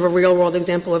give you sort of a real-world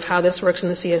example of how this works in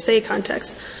the CSA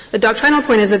context. The doctrinal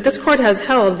point is that this Court has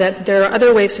held that there are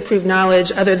other ways to prove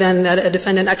knowledge other than that a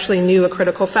defendant actually knew a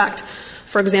critical fact.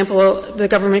 For example, the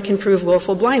government can prove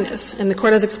willful blindness. And the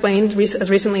Court has explained, as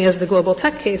recently as the Global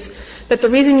Tech case, that the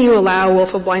reason you allow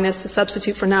willful blindness to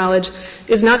substitute for knowledge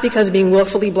is not because being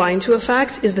willfully blind to a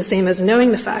fact is the same as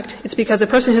knowing the fact. It's because a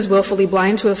person who's willfully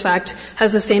blind to a fact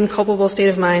has the same culpable state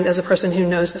of mind as a person who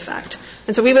knows the fact.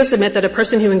 And so we would submit that a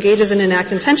person who engages in an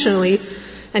act intentionally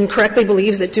and correctly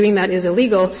believes that doing that is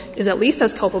illegal is at least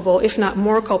as culpable, if not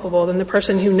more culpable, than the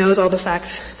person who knows all the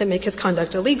facts that make his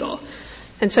conduct illegal.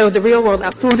 And so the real world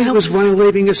thought he was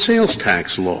violating a sales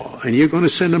tax law, and you're going to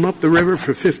send him up the river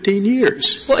for 15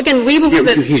 years. Well, again, we believe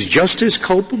that he's just as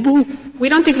culpable. We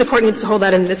don't think the Court needs to hold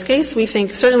that in this case. We think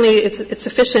certainly it's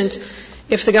sufficient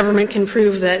if the government can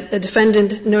prove that the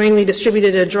defendant knowingly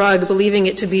distributed a drug, believing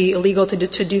it to be illegal to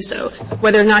do so,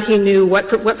 whether or not he knew what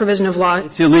provision of law.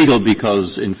 It's illegal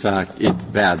because, in fact, it's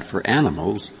bad for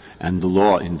animals, and the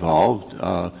law involved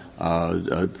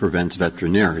prevents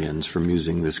veterinarians from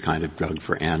using this kind of drug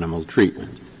for animal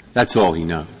treatment. That's all he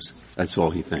knows. That's all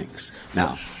he thinks.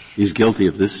 Now, he's guilty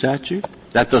of this statute.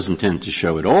 That doesn't tend to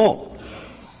show at all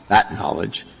that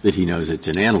knowledge that he knows it's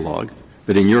an analog.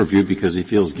 But in your view, because he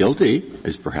feels guilty,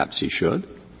 as perhaps he should,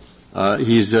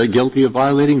 he's guilty of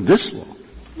violating this law.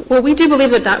 Well, we do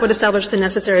believe that would establish the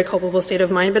necessary culpable state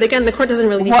of mind. But again, the Court doesn't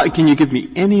really Why? Can you give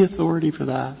me any authority for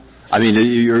that? I mean,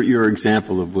 your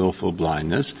example of willful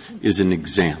blindness is an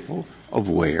example of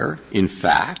where, in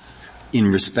fact,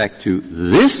 in respect to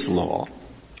this law,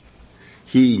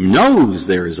 he knows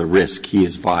there is a risk he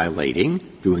is violating,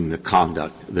 doing the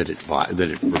conduct that it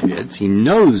forbids. He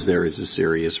knows there is a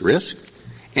serious risk,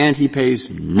 and he pays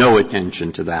no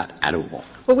attention to that at all.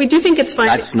 Well, we do think it's fine.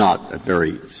 That's not a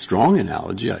very strong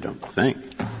analogy, I don't think.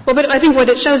 Well, but I think what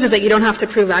it shows is that you don't have to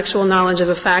prove actual knowledge of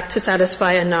a fact to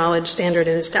satisfy a knowledge standard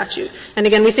in a statute. And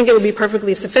again, we think it would be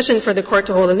perfectly sufficient for the Court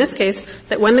to hold in this case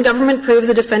that when the government proves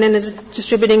a defendant is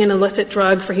distributing an illicit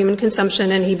drug for human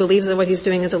consumption and he believes that what he's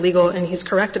doing is illegal and he's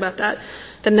correct about that,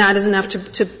 then that is enough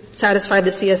to satisfy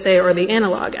the CSA or the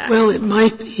Analogue Act. Well, it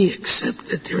might be, except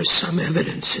that there is some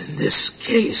evidence in this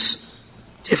case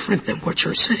different than what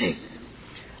you're saying.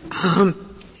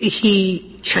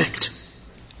 He checked,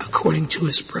 according to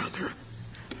his brother.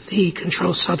 The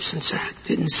Controlled Substance Act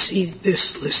didn't see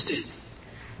this listed.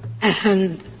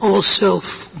 And also,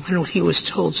 when he was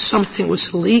told something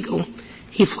was illegal,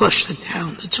 he flushed it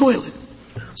down the toilet.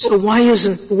 So why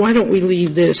don't we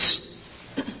leave this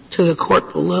to the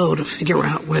court below to figure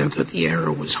out whether the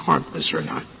error was harmless or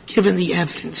not, given the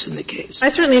evidence in the case? I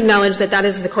certainly acknowledge that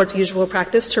is the Court's usual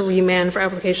practice to remand for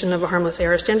application of a harmless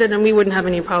error standard, and we wouldn't have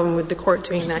any problem with the Court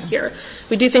doing that here.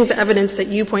 We do think the evidence that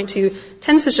you point to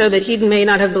tends to show that he may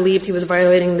not have believed he was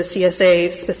violating the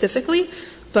CSA specifically,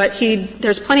 but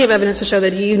there's plenty of evidence to show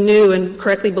that he knew and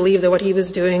correctly believed that what he was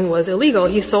doing was illegal.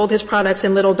 He sold his products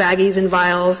in little baggies and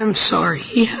vials. I'm sorry.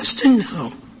 He has to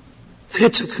know that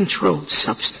it's a controlled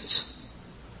substance.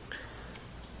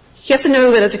 He has to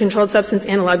know that it's a controlled substance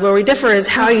analog. Where we differ is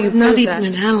how you prove that. Not even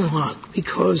an analog,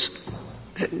 because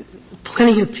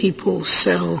plenty of people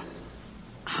sell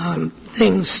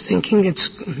things thinking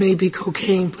it's maybe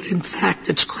cocaine, but in fact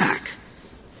it's crack.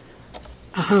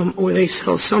 Or they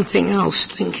sell something else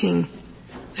thinking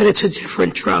that it's a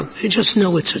different drug. They just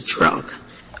know it's a drug.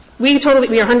 We are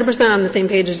 100% on the same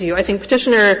page as you. I think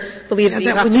petitioner believes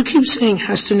that when you keep saying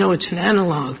has to know it's an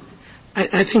analog,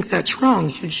 I think that's wrong.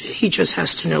 He just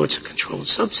has to know it's a controlled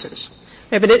substance.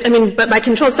 Right, but by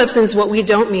controlled substance, what we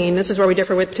don't mean, this is where we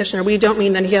differ with petitioner, we don't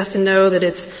mean that he has to know that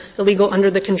it's illegal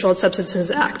under the Controlled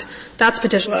Substances Act. That's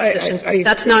petitioner's position.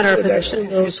 That's not our position.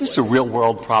 Is this a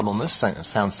real-world problem? This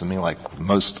sounds to me like the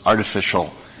most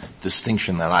artificial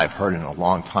distinction that I've heard in a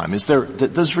long time.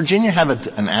 Does Virginia have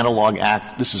an analog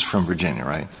act? This is from Virginia,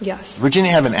 right? Yes.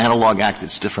 Virginia have an analog act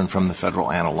that's different from the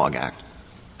Federal Analog Act?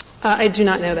 I do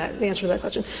not know the answer to that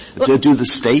question. Do the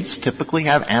states typically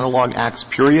have analog acts,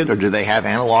 period, or do they have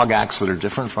analog acts that are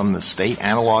different from the state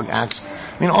analog acts?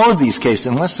 I mean, all of these cases,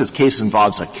 unless the case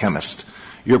involves a chemist,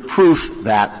 your proof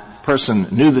that person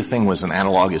knew the thing was an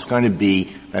analog is going to be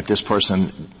that this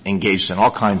person engaged in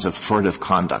all kinds of furtive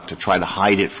conduct to try to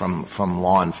hide it from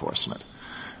law enforcement.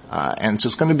 And so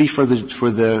it's going to be for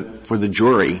the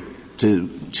jury to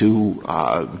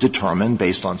determine,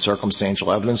 based on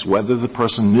circumstantial evidence, whether the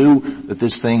person knew that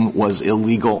this thing was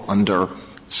illegal under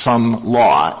some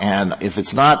law. And if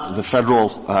it's not the Federal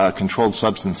Controlled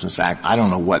Substances Act, I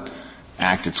don't know what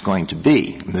act it's going to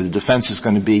be. The defense is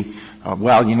going to be,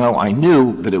 I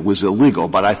knew that it was illegal,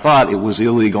 but I thought it was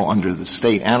illegal under the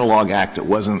State Analog Act. It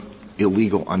wasn't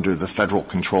illegal under the Federal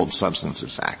Controlled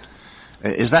Substances Act.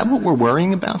 Is that what we're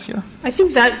worrying about here? I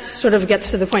think that sort of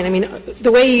gets to the point. I mean,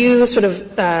 the way you sort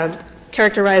of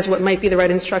characterize what might be the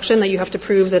right instruction, that you have to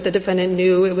prove that the defendant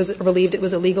knew it was, or believed it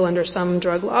was illegal under some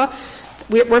drug law,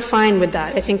 we're fine with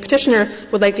that. I think petitioner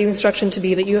would like the instruction to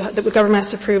be that the government has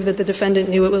to prove that the defendant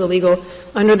knew it was illegal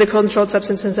under the Controlled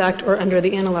Substances Act or under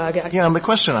the Analogue Act. Yeah, and the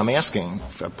question I'm asking,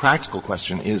 a practical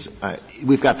question, is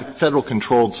we've got the Federal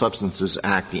Controlled Substances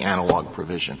Act, the analog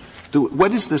provision.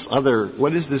 What is this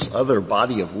other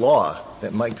body of law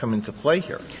that might come into play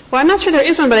here? Well, I'm not sure there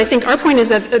is one, but I think our point is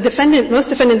that most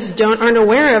defendants aren't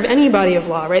aware of any body of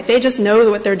law, right? They just know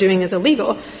that what they're doing is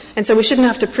illegal. And so we shouldn't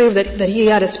have to prove that he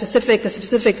had a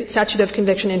specific statute of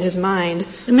conviction in his mind.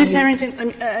 Ms.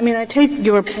 Harrington, I take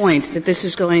your point that this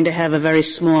is going to have a very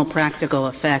small practical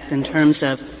effect in terms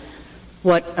of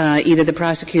what either the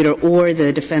prosecutor or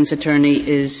the defense attorney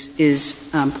is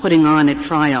putting on at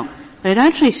trial. But it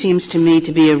actually seems to me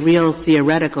to be a real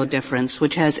theoretical difference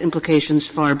which has implications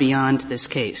far beyond this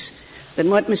case. That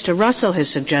what Mr. Russell has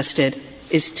suggested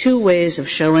is two ways of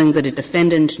showing that a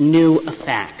defendant knew a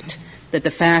fact, that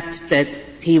the fact that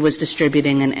he was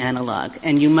distributing an analog.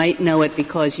 And you might know it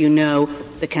because you know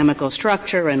the chemical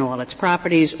structure and all its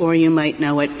properties, or you might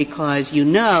know it because you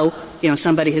know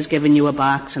somebody has given you a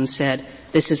box and said,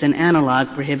 this is an analog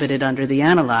prohibited under the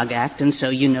Analogue Act, and so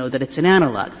you know that it's an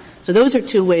analog. So those are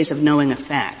two ways of knowing a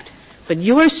fact. But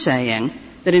you're saying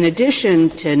that in addition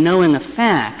to knowing a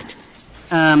fact,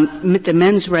 the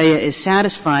mens rea is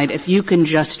satisfied if you can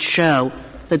just show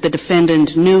that the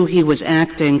defendant knew he was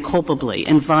acting culpably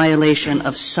in violation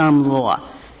of some law.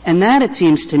 And that, it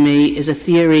seems to me, is a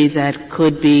theory that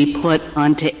could be put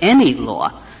onto any law,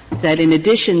 that in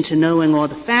addition to knowing all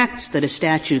the facts that a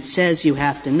statute says you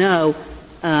have to know,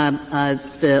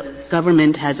 the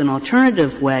government has an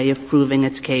alternative way of proving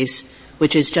its case,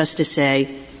 which is just to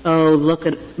say, look,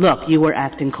 you were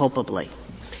acting culpably.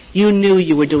 You knew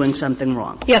you were doing something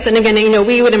wrong. Yes, and again,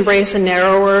 we would embrace a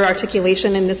narrower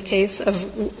articulation in this case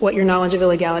of what your knowledge of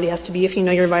illegality has to be. If you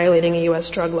know you're violating a U.S.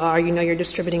 drug law or you know you're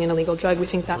distributing an illegal drug, we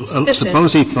think that's sufficient.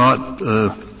 Suppose he thought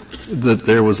that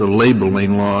there was a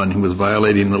labeling law and he was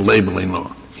violating the labeling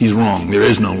law. He's wrong. There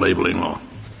is no labeling law,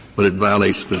 but it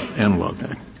violates the Analogue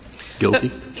Act.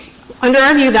 Guilty? Under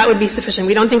our view, that would be sufficient.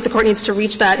 We don't think the court needs to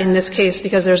reach that in this case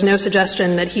because there's no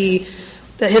suggestion that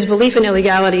his belief in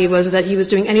illegality was that he was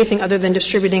doing anything other than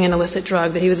distributing an illicit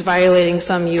drug, that he was violating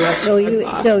some U.S. drug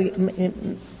law.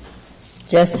 So,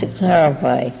 just to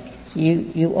clarify,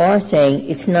 you are saying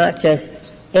it's not just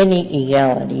any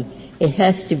illegality. It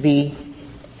has to be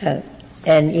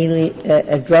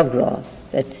a drug law.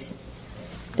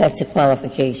 That's a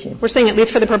qualification. We're saying at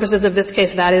least for the purposes of this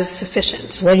case, that is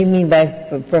sufficient. What do you mean by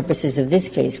for purposes of this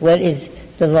case? What is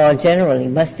the law generally?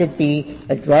 Must it be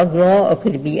a drug law or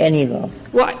could it be any law?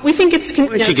 Well, we think it's... Why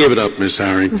don't you give it up, Ms.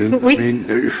 Harrington? Let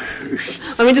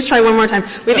me just try one more time.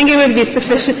 We think it would be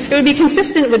sufficient. It would be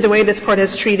consistent with the way this court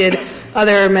has treated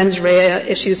other mens rea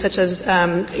issues such as,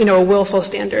 a willful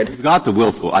standard. You've got the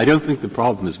willful. I don't think the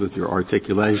problem is with your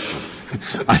articulation.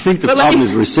 I think the problem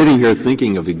is we're sitting here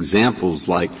thinking of examples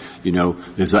like,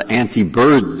 there's an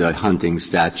anti-bird hunting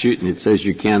statute and it says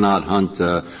you cannot hunt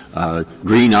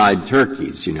green-eyed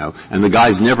turkeys, and the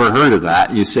guy's never heard of that.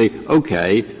 And you say,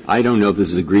 okay, I don't know if this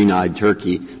is a green-eyed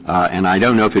turkey, and I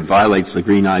don't know if it violates the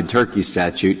green-eyed turkey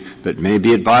statute, but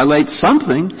maybe it violates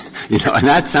something, and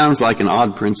that sounds like an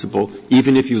odd principle,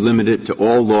 even if you limit it to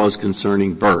all laws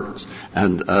concerning birds.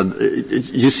 And,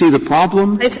 you see the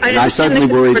problem? I suddenly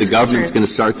worry the government's going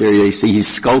to start there. They see he's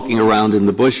skulking around in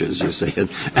the bushes, you see.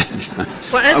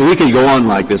 We could go on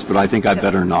like this, but I think I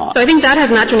better not. So I think that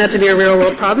has not turned out to be a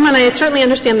real-world problem, and I certainly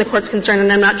understand the Court's concern, and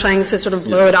I'm not trying to sort of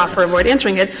blow it off or avoid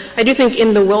answering it. I do think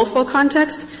in the willful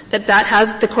context that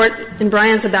has, the Court in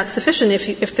Bryan said that's sufficient.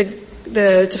 If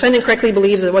the defendant correctly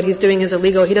believes that what he's doing is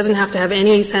illegal, he doesn't have to have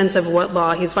any sense of what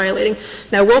law he's violating.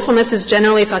 Now, willfulness is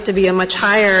generally thought to be a much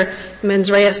higher mens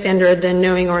rea standard than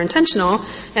knowing or intentional,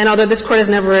 and although this Court has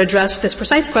never addressed this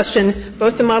precise question,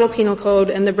 both the Model Penal Code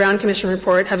and the Brown Commission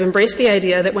report have embraced the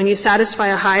idea that when you satisfy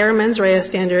a higher mens rea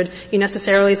standard, you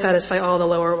necessarily satisfy all the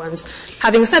lower ones.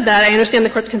 Having said that, I understand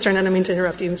the Court's concern. I don't mean to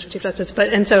interrupt you, Mr. Chief Justice,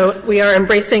 and so we are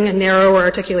embracing a narrower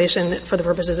articulation for the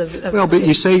purposes of well, but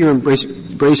you say you're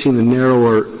embracing the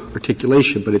narrower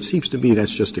articulation, but it seems to me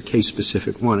that's just a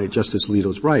case-specific one. Justice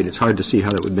Alito's right. It's hard to see how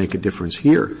that would make a difference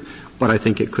here. But I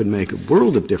think it could make a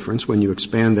world of difference when you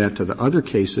expand that to the other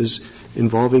cases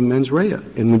involving mens rea.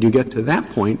 And when you get to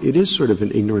that point, it is sort of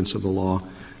an ignorance of the law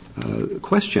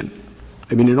question.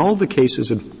 I mean, in all the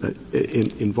cases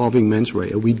involving mens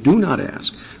rea, we do not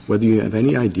ask whether you have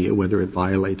any idea whether it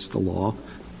violates the law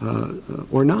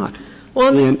or not.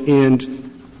 Well,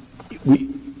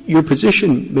 your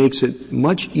position makes it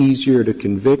much easier to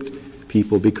convict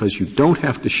people because you don't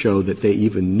have to show that they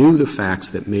even knew the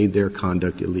facts that made their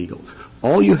conduct illegal.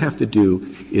 All you have to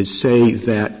do is say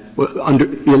that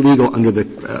illegal under the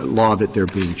law that they're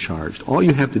being charged. All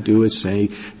you have to do is say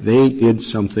they did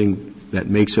something that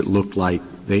makes it look like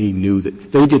they knew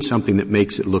that they did something that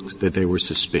makes it look that they were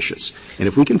suspicious. And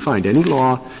if we can find any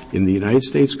law in the United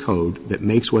States Code that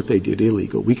makes what they did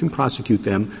illegal, we can prosecute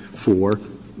them for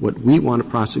what we want to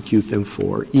prosecute them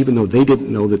for, even though they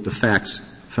didn't know that the facts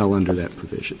fell under that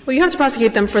provision. Well, you have to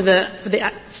prosecute them for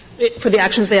the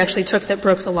actions they actually took that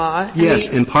broke the law. Yes,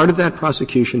 and part of that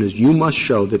prosecution is you must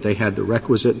show that they had the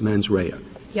requisite mens rea.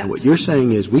 Yes. And what you're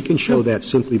saying is we can show that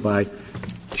simply by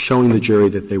showing the jury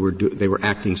that they were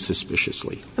acting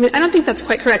suspiciously. I mean, I don't think that's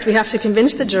quite correct. We have to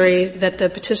convince the jury that the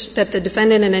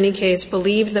defendant in any case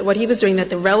believed that what he was doing, that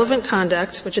the relevant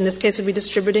conduct, which in this case would be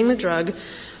distributing the drug,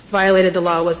 violated the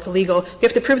law, was illegal. You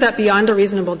have to prove that beyond a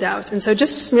reasonable doubt. And so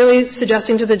just merely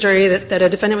suggesting to the jury that a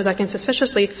defendant was acting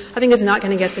suspiciously, I think is not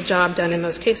going to get the job done in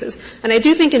most cases. And I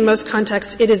do think in most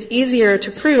contexts it is easier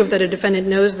to prove that a defendant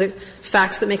knows the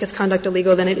facts that make his conduct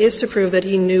illegal than it is to prove that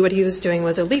he knew what he was doing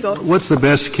was illegal. What's the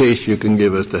best case you can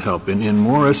give us to help? In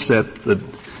Morissette, the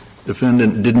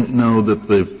defendant didn't know that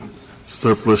the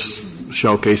surplus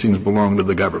shell casings belonged to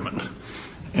the government.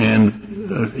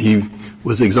 And he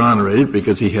was exonerated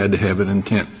because he had to have an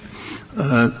intent.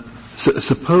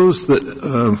 Suppose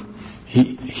that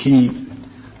he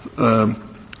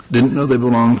didn't know they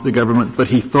belonged to the government, but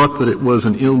he thought that it was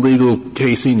an illegal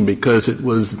casing because it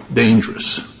was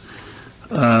dangerous.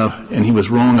 And he was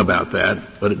wrong about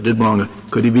that, but it did belong.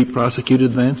 Could he be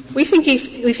prosecuted then? We think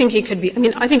he could be. I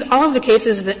mean, I think all of the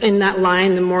cases in that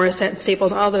line, the Morissette,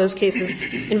 Staples, all those cases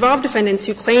involve defendants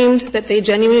who claimed that they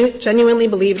genuinely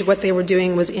believed what they were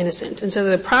doing was innocent. And so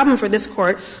the problem for this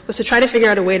court was to try to figure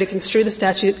out a way to construe the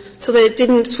statute so that it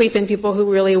didn't sweep in people who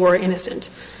really were innocent.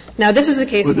 Now, this is a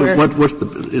case where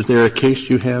is there a case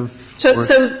you have? So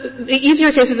the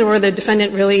easier cases are where the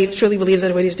defendant really truly believes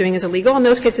that what he's doing is illegal, and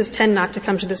those cases tend not to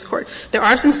come to this court. There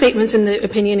are some statements in the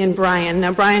opinion in Bryan.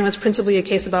 Now, Bryan was principally a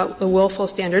case about the willful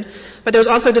standard, but there was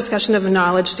also a discussion of a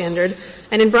knowledge standard.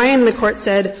 And in Bryan, the court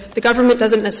said the government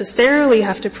doesn't necessarily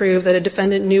have to prove that a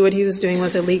defendant knew what he was doing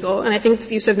was illegal. And I think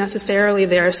the use of necessarily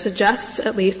there suggests,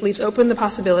 at least, leaves open the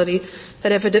possibility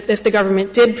that if the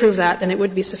government did prove that, then it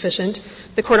would be sufficient.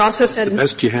 The court also said the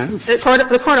best you have.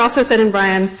 The court also said in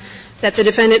Bryan that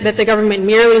the government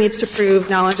merely needs to prove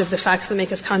knowledge of the facts that make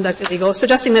his conduct illegal,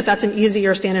 suggesting that that's an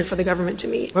easier standard for the government to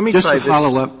meet. Let me just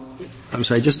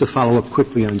to follow up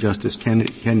quickly on Justice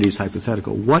Kennedy's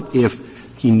hypothetical. What if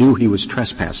he knew he was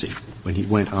trespassing when he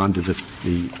went onto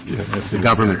the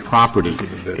government property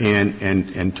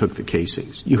and took the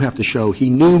casings? You have to show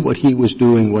he knew what he was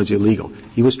doing was illegal.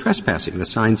 He was trespassing. The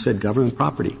sign said government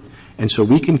property. And so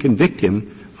we can convict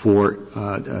him for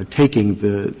taking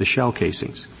the shell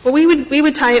casings. Well, we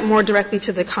would tie it more directly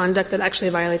to the conduct that actually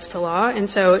violates the law. And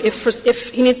so if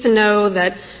he needs to know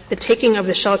that the taking of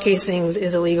the shell casings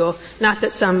is illegal, not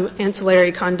that some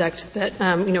ancillary conduct that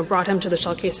brought him to the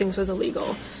shell casings was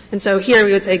illegal. And so here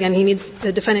we would say again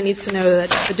the defendant needs to know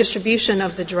that the distribution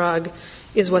of the drug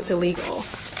is what's illegal.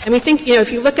 And we think,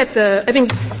 if you look at I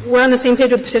think we're on the same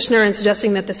page with the petitioner in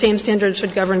suggesting that the same standard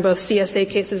should govern both CSA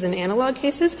cases and analog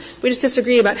cases. We just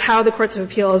disagree about how the courts of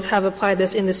appeals have applied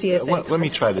this in the CSA. Let me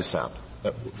try this out.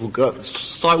 We'll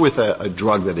start with a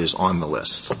drug that is on the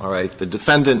list. All right. The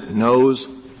defendant knows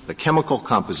the chemical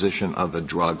composition of the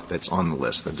drug that's on the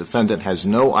list. The defendant has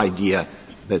no idea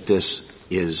that this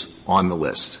is on the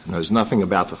list, knows nothing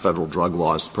about the federal drug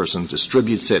laws. The person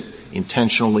distributes it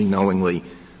intentionally, knowingly.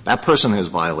 That person has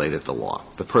violated the law.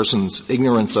 The person's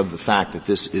ignorance of the fact that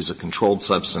this is a controlled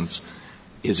substance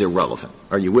is irrelevant.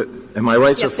 Am I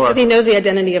right yes, so far? Because he knows the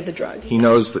identity of the drug. He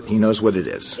knows what it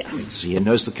is. Yes. He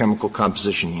knows the chemical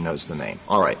composition. He knows the name.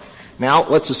 All right. Now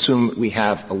let's assume we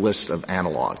have a list of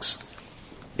analogs.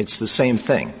 It's the same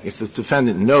thing. If the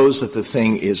defendant knows that the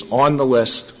thing is on the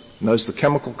list, knows the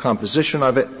chemical composition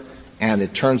of it, and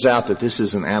it turns out that this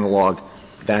is an analog,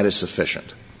 that is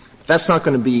sufficient. But that's not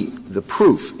going to be the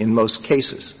proof in most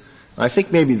cases. And I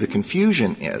think maybe the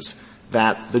confusion is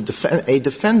that a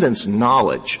defendant's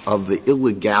knowledge of the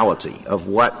illegality of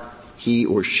what he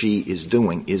or she is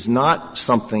doing is not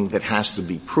something that has to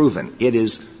be proven. It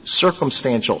is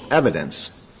circumstantial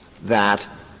evidence that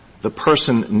the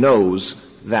person knows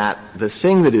that the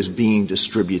thing that is being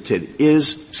distributed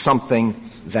is something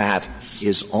that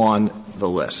is on the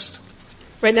list.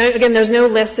 Right now, again, there's no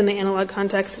list in the analog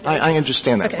context. I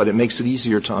understand that, okay. But it makes it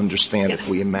easier to understand yes. if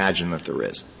we imagine that there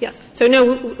is. Yes. So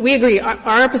no, we agree.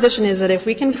 Our position is that if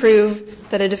we can prove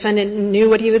that a defendant knew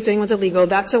what he was doing was illegal,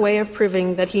 that's a way of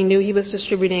proving that he knew he was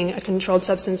distributing a controlled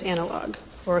substance analog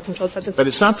or a controlled substance. But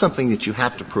it's not something that you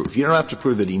have to prove. You don't have to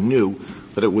prove that he knew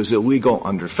that it was illegal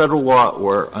under federal law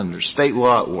or under state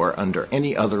law or under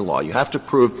any other law. You have to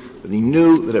prove that he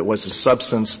knew that it was a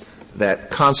substance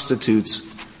that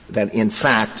in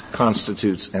fact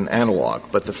constitutes an analog.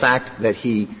 But the fact that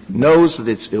he knows that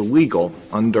it's illegal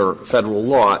under federal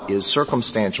law is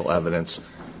circumstantial evidence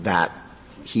that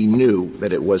he knew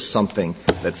that it was something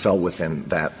that fell within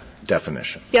that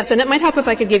definition. Yes, and it might help if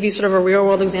I could give you sort of a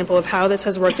real-world example of how this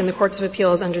has worked in the courts of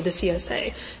appeals under the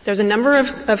CSA. There's a number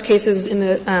of cases in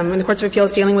the courts of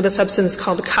appeals dealing with a substance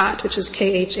called khat, which is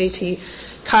K-H-A-T.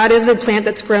 Khat is a plant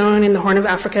that's grown in the Horn of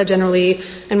Africa generally,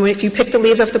 and if you pick the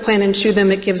leaves off the plant and chew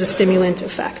them, it gives a stimulant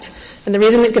effect. And the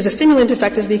reason it gives a stimulant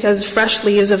effect is because fresh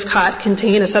leaves of khat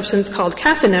contain a substance called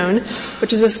cathinone,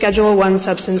 which is a Schedule I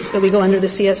substance illegal under the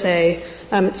CSA.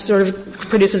 It sort of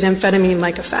produces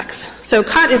amphetamine-like effects. So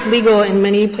khat is legal in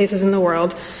many places in the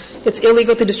world. It's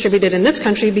illegal to distribute it in this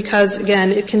country because,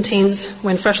 again, it contains,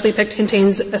 when freshly picked,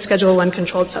 contains a Schedule I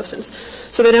controlled substance.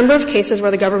 So the number of cases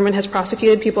where the government has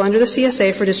prosecuted people under the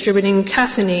CSA for distributing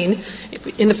caffeine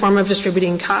in the form of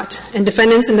distributing khat. And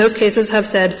defendants in those cases have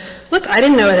said, look, I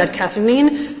didn't know it had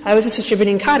caffeine. I was just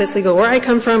distributing khat. It's legal where I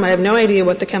come from. I have no idea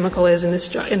what the chemical is in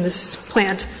this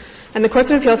plant. And the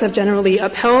courts of appeals have generally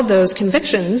upheld those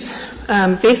convictions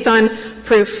based on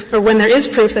proof, or when there is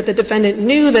proof that the defendant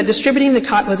knew that distributing the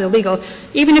khat was illegal,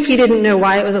 even if he didn't know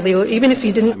why it was illegal, even if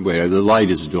he didn't. Wait, the light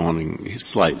is dawning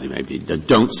slightly, maybe.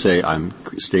 Don't say I'm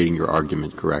stating your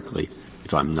argument correctly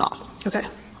if I'm not. Okay.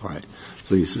 All right.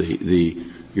 Please,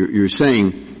 you're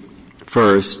saying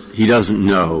first he doesn't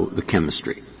know the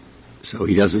chemistry. So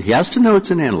he has to know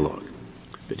it's an analog,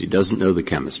 but he doesn't know the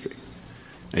chemistry.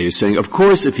 Now you're saying, of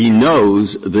course, if he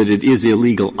knows that it is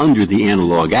illegal under the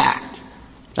Analog Act,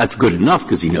 that's good enough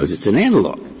because he knows it's an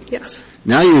analog. Yes.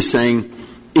 Now you're saying,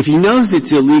 if he knows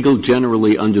it's illegal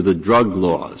generally under the drug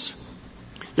laws,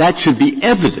 that should be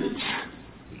evidence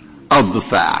of the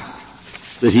fact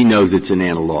that he knows it's an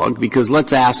analog, because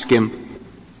let's ask him,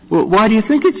 well, why do you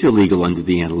think it's illegal under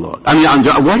the analog?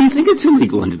 Why do you think it's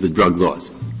illegal under the drug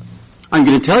laws? I'm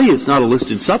going to tell you it's not a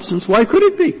listed substance. Why could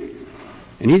it be?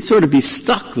 And he'd sort of be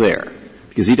stuck there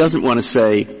because he doesn't want to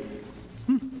say,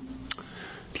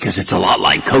 because it's a lot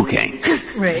like cocaine.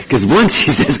 Right. Because once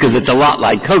he says because it's a lot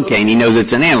like cocaine, he knows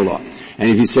it's an analog. And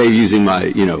if you say, using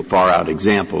my, far out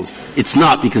examples, it's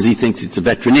not because he thinks it's a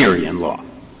veterinarian law.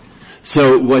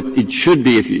 So what it should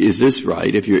be, is this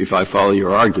right? If I follow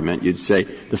your argument, you'd say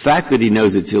the fact that he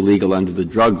knows it's illegal under the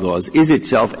drug laws is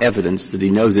itself evidence that he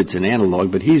knows it's an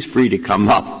analog, but he's free to come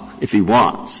up, if he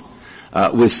wants,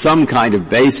 with some kind of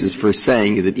basis for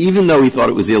saying that even though he thought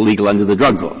it was illegal under the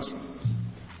drug laws,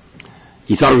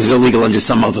 he thought it was illegal under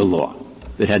some other law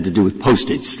that had to do with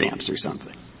postage stamps or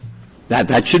something.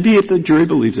 That should be, if the jury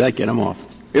believes that, get him off.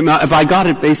 If I got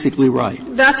it basically right.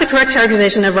 That's a correct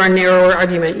characterization of our narrower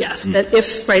argument, yes. That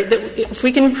if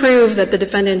we can prove that the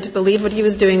defendant believed what he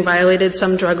was doing violated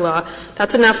some drug law,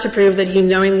 that's enough to prove that he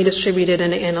knowingly distributed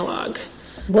an analog.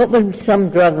 What would some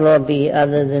drug law be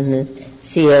other than the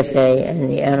CSA and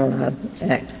the Analogue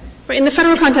Act? In the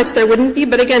federal context, there wouldn't be,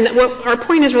 but again, our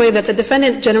point is really that the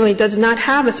defendant generally does not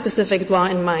have a specific law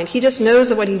in mind. He just knows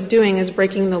that what he's doing is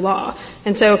breaking the law.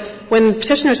 And so when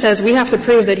petitioner says we have to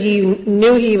prove that he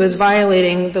knew he was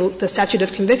violating the statute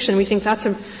of conviction, we think that's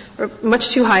a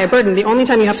much too high a burden. The only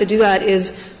time you have to do that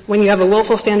is when you have a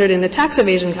willful standard in the tax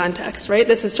evasion context, right?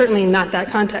 This is certainly not that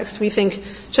context. We think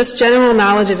just general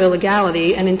knowledge of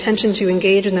illegality and intention to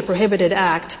engage in the prohibited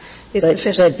act is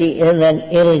sufficient. But the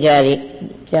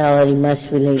illegality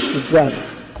must relate to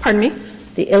drugs. Pardon me?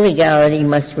 The illegality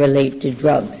must relate to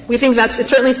drugs. We think it's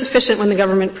certainly sufficient when the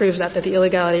government proves that the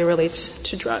illegality relates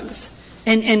to drugs.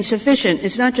 And sufficient,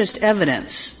 it's not just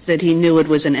evidence that he knew it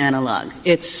was an analog.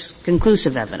 It's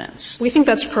conclusive evidence. We think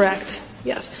that's correct,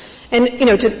 yes. And,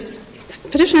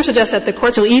 petitioner suggests that the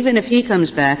court... So even if he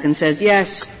comes back and says,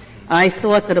 yes, I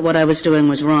thought that what I was doing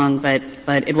was wrong, but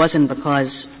it wasn't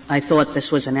because I thought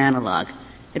this was an analog.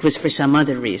 It was for some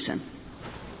other reason.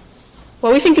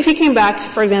 Well, we think if he came back,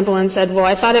 for example, and said, well,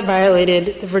 I thought it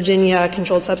violated the Virginia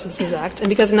Controlled Substances Act, and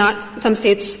because some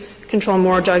states control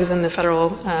more drugs than the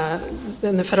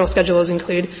federal schedules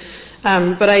include,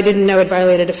 but I didn't know it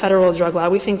violated a federal drug law,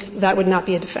 we think that would not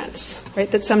be a defense,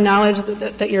 right? That some knowledge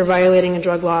that you're violating a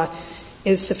drug law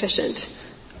is sufficient.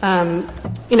 And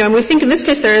we think in this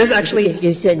case there is actually...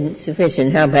 You said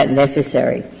sufficient. How about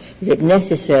necessary? Is it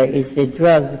necessary? Is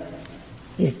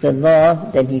the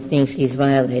law that he thinks he's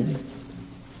violated,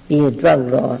 the drug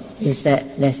law, is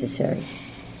that necessary?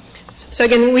 So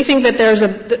again, we think that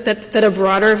that a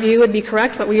broader view would be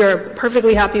correct, but we are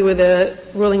perfectly happy with the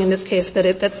ruling in this case that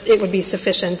it would be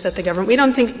sufficient that the government... We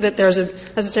don't think that there's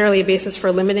necessarily a basis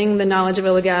for limiting the knowledge of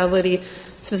illegality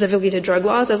specifically to drug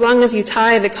laws. As long as you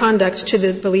tie the conduct to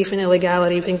the belief in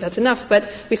illegality, we think that's enough.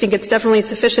 But we think it's definitely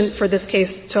sufficient for this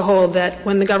case to hold that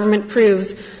when the government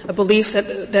proves a belief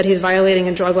that he's violating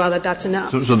a drug law, that's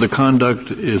enough. So the conduct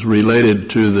is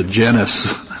related to the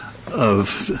genus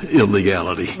of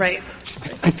illegality. Right.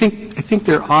 I think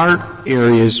there are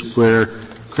areas where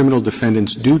criminal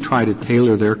defendants do try to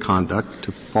tailor their conduct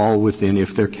to fall within,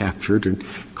 if they're captured and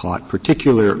caught,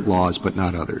 particular laws, but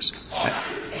not others.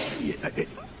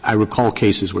 I recall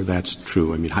cases where that's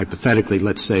true. I mean, hypothetically,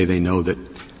 let's say they know that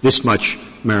this much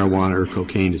marijuana or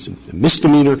cocaine is a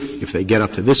misdemeanor. If they get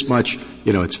up to this much,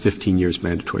 it's 15 years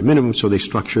mandatory minimum, so they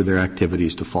structure their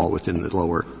activities to fall within the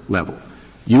lower level.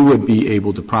 You would be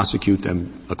able to prosecute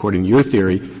them, according to your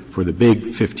theory, for the big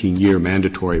 15-year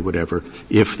mandatory whatever,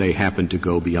 if they happen to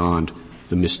go beyond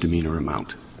the misdemeanor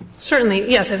amount. Certainly,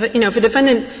 yes. If a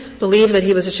defendant believed that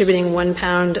he was distributing 1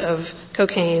 pound of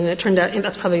cocaine, it turned out,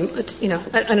 that's probably,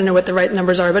 I don't know what the right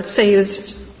numbers are, but say he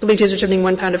believed he was distributing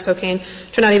 1 pound of cocaine,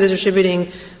 turned out he was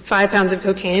distributing 5 pounds of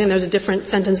cocaine, and there's a different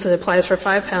sentence that applies for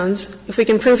 5 pounds. If we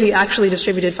can prove he actually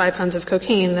distributed 5 pounds of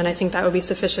cocaine, then I think that would be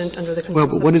sufficient under the control.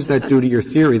 Well, but what does that do to your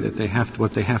theory that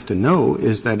what they have to know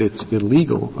is that it's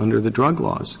illegal under the drug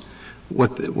laws?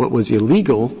 What was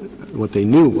illegal, what they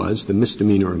knew was the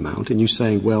misdemeanor amount, and you're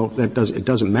saying, well, it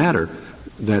doesn't matter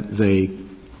that they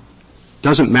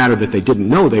didn't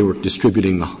know they were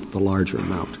distributing the larger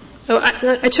amount. So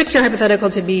I took your hypothetical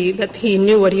to be that he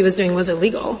knew what he was doing was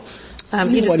illegal.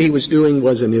 What he was doing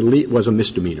was a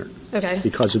misdemeanor. Okay.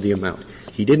 Because of the amount.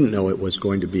 He didn't know it was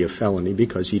going to be a felony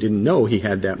because he didn't know he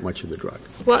had that much of the drug.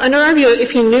 Well, under our view,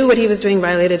 if he knew what he was doing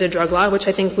violated a drug law, which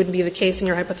I think would be the case in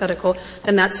your hypothetical,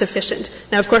 then that's sufficient.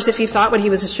 Now, of course, if he thought what he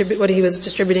was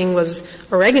distributing was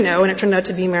oregano and it turned out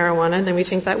to be marijuana, then we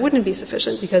think that wouldn't be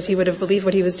sufficient because he would have believed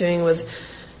what he was doing was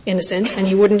innocent and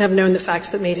he wouldn't have known the facts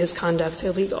that made his conduct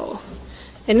illegal.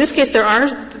 In this case, there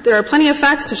are plenty of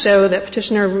facts to show that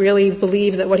petitioner really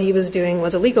believed that what he was doing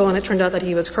was illegal, and it turned out that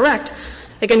he was correct.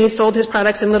 Again, he sold his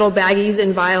products in little baggies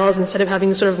and vials instead of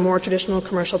having sort of more traditional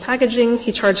commercial packaging.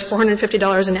 He charged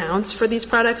 $450 an ounce for these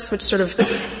products, which sort of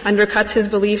undercuts his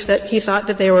belief that he thought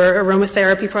that they were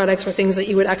aromatherapy products or things that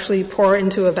you would actually pour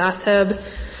into a bathtub.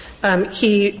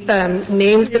 He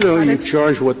named the products. You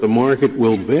charge what the market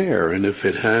will bear, and if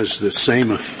it has the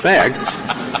same effect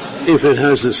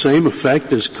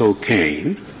as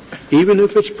cocaine, even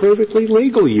if it's perfectly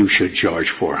legal, you should charge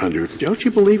 $400. Don't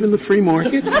you believe in the free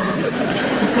market?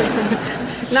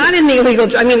 Not in the illegal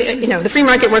the free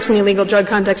market works in the illegal drug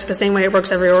context the same way it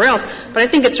works everywhere else, but I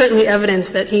think it's certainly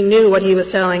evidence that he knew what he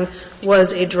was selling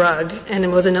was a drug, and it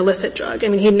was an illicit drug. I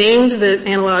mean, he named the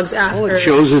analogs after... All it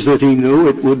shows is that he knew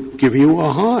it would give you a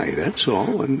high, that's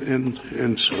all,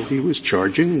 and so he was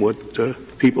charging what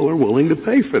people are willing to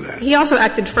pay for that. He also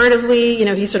acted furtively,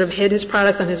 he sort of hid his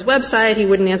products on his website. He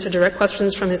wouldn't answer direct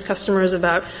questions from his customers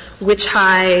about which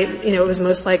high, it was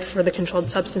most like for the controlled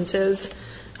substances.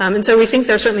 And so we think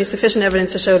there's certainly sufficient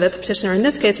evidence to show that the petitioner in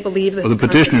this case believed that the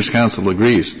petitioner's counsel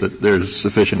agrees that there's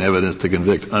sufficient evidence to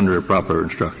convict under a proper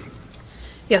instruction.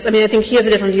 Yes, I think he has a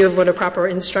different view of what a proper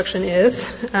instruction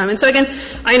is. And so again,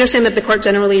 I understand that the court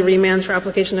generally remands for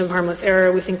application of harmless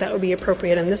error. We think that would be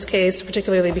appropriate in this case,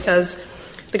 particularly because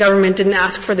the government didn't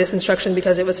ask for this instruction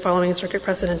because it was following circuit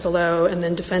precedent below and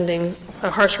then defending a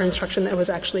harsher instruction that was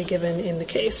actually given in the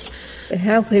case. But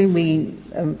how can we,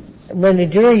 when the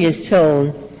jury is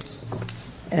told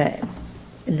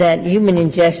that human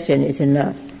ingestion is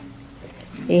enough,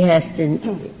 he has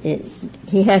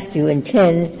to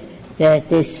intend that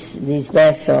these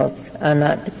bath salts are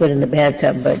not to put in the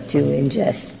bathtub but to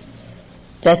ingest.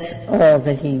 That's all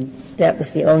that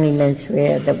was the only mens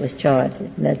rea that was charged.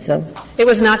 Isn't that so? It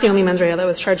was not the only mens rea that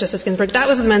was charged, Justice Ginsburg. That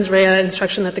was the mens rea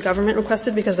instruction that the government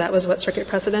requested because that was what circuit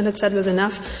precedent had said was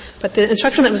enough. But the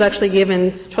instruction that was actually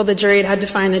given told the jury it had to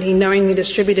find that he knowingly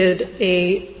distributed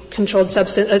a controlled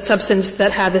substance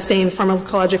that had the same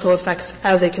pharmacological effects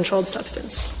as a controlled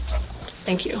substance.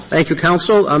 Thank you. Thank you,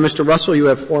 counsel. Mr. Russell, you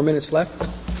have 4 minutes left.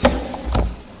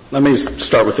 Let me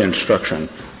start with the instruction.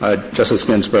 Justice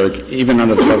Ginsburg, even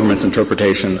under the government's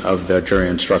interpretation of the jury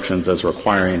instructions as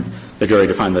requiring the jury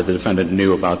to find that the defendant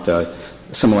knew about the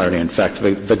similarity in fact,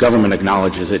 the government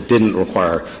acknowledges it didn't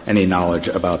require any knowledge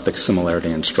about the similarity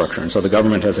instruction. So the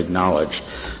government has acknowledged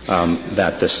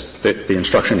that the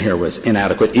instruction here was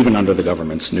inadequate even under the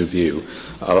government's new view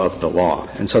of the law.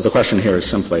 And so the question here is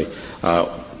simply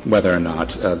whether or not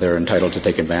they're entitled to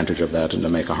take advantage of that and to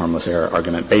make a harmless error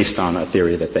argument based on a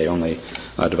theory that they only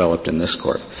developed in this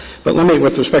court. But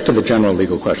with respect to the general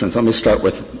legal questions, let me start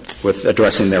with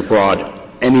addressing their broad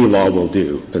any law will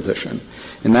do position.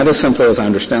 And that is simply, as I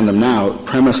understand them now,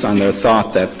 premised on their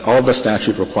thought that all the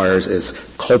statute requires is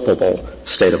culpable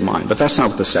state of mind. But that's not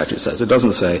what the statute says. It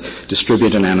doesn't say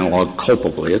distribute an analog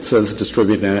culpably. It says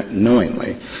distribute it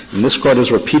knowingly. And this court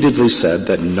has repeatedly said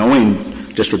that knowing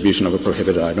distribution of a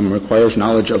prohibited item requires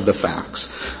knowledge of the facts.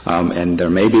 And there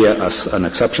may be an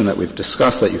exception that we've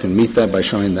discussed that you can meet that by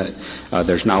showing that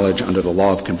there's knowledge under the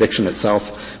law of conviction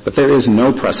itself. But there is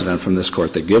no precedent from this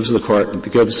court that gives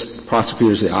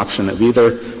prosecutors the option of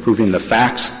either proving the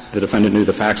facts, the defendant knew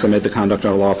the facts that made the conduct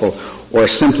unlawful, or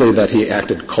simply that he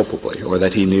acted culpably, or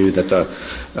that he knew that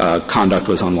the conduct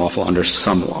was unlawful under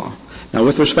some law. Now,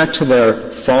 with respect to their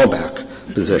fallback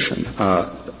position,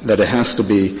 that it has to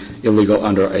be illegal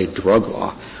under a drug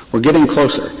law, we're getting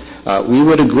closer. We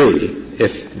would agree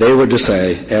if they were to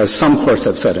say, as some courts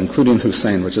have said, including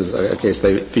Hussein, which is a case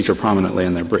they feature prominently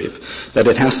in their brief, that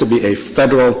it has to be a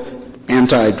federal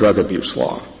anti-drug abuse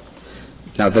law.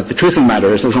 Now, the truth of the matter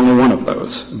is there's only one of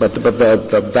those, but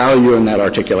the value in that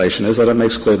articulation is that it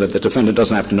makes clear that the defendant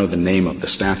doesn't have to know the name of the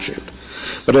statute.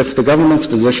 But if the government's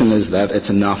position is that it's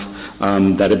enough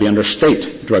that it be under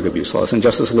state drug abuse laws, and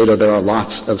Justice Alito, there are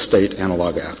lots of state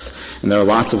analog acts, and there are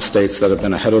lots of states that have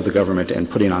been ahead of the government in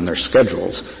putting on their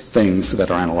schedules things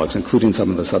that are analogs, including some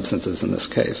of the substances in this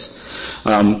case.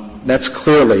 That's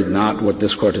clearly not what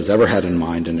this court has ever had in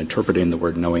mind in interpreting the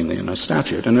word knowingly in a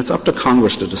statute, and it's up to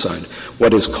Congress to decide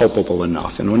what is culpable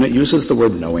enough. And when it uses the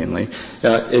word knowingly,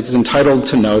 it's entitled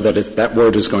to know that that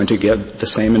word is going to get the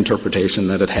same interpretation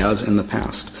that it has in the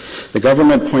past. The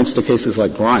government points to cases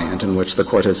like Bryant, in which the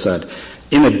court has said,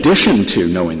 in addition to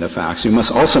knowing the facts, you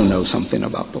must also know something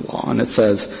about the law. And it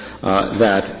says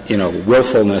that,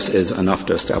 willfulness is enough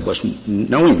to establish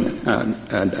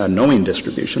knowing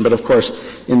distribution. But of course,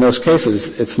 in those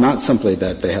cases, it's not simply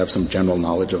that they have some general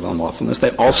knowledge of unlawfulness.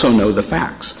 They also know the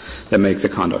facts that make the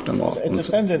conduct unlawful. A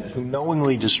defendant who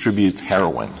knowingly distributes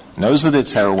heroin, knows that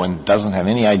it's heroin, doesn't have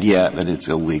any idea that it's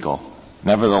illegal,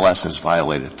 nevertheless has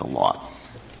violated the law.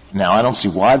 Now, I don't see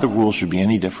why the rule should be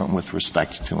any different with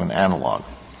respect to an analog.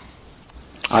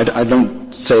 I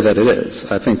don't say that it is.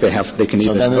 I think they can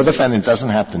So then the defendant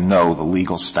doesn't have to know the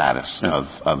legal status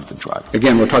of the drug.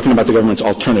 Again, we're talking about the government's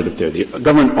alternative theory. The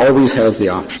government always has the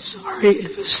option. Sorry,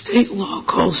 if a state law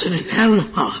calls it an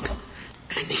analog,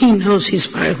 and he knows he's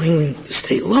violating the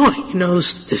state law, he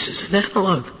knows this is an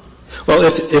analog. Well,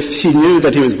 if he knew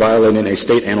that he was violating a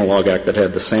state analog act that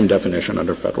had the same definition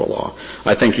under federal law,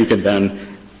 I think you could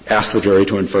then ask the jury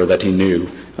to infer that he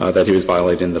knew that he was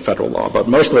violating the federal law. But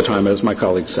most of the time, as my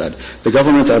colleague said, the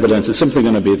government's evidence is simply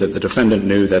going to be that the defendant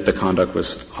knew that the conduct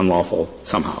was unlawful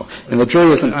somehow. And the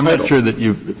jury isn't entitled. I'm not sure that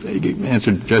you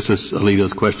answered Justice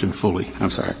Alito's question fully.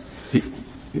 I'm sorry.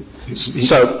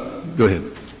 Go ahead.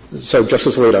 So,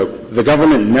 Justice Alito, the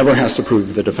government never has to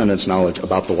prove the defendant's knowledge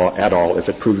about the law at all if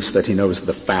it proves that he knows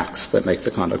the facts that make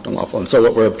the conduct unlawful. And so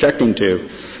what we're objecting to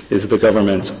is the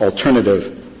government's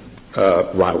alternative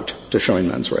route to showing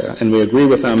mens rea. And we agree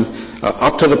with them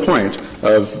up to the point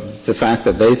of the fact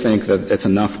that they think that it's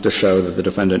enough to show that the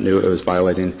defendant knew it was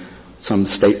violating some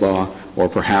state law or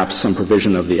perhaps some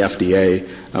provision of the FDA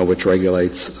which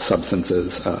regulates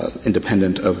substances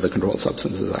independent of the Controlled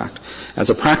Substances Act. As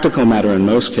a practical matter, in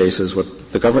most cases,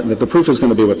 the proof is going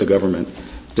to be what the government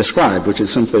described, which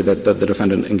is simply that the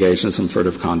defendant engaged in some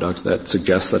furtive conduct that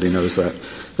suggests that he knows that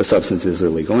the substance is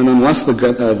illegal. And unless the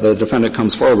defendant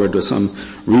comes forward with some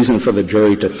reason for the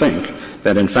jury to think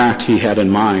that in fact he had in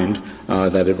mind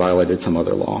that it violated some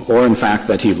other law, or in fact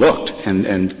that he looked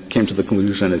and came to the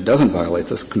conclusion it doesn't violate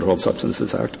the Controlled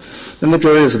Substances Act, then the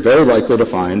jury is very likely to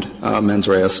find mens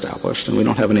rea established, and we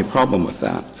don't have any problem with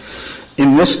that.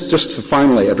 In this, just to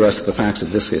finally address the facts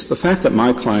of this case, the fact that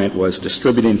my client was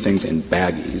distributing things in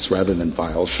baggies rather than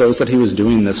vials shows that he was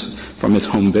doing this from his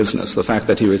home business. The fact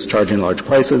that he was charging large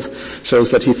prices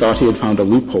shows that he thought he had found a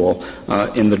loophole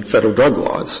in the federal drug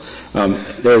laws.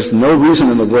 There's no reason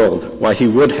in the world why he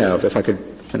would have, if I could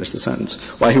finish the sentence,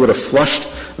 why he would have flushed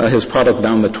his product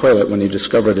down the toilet when he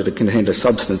discovered that it contained a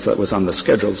substance that was on the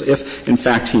schedules if, in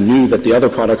fact, he knew that the other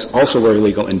products also were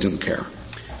illegal and didn't care.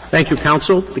 Thank you,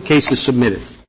 counsel. The case is submitted.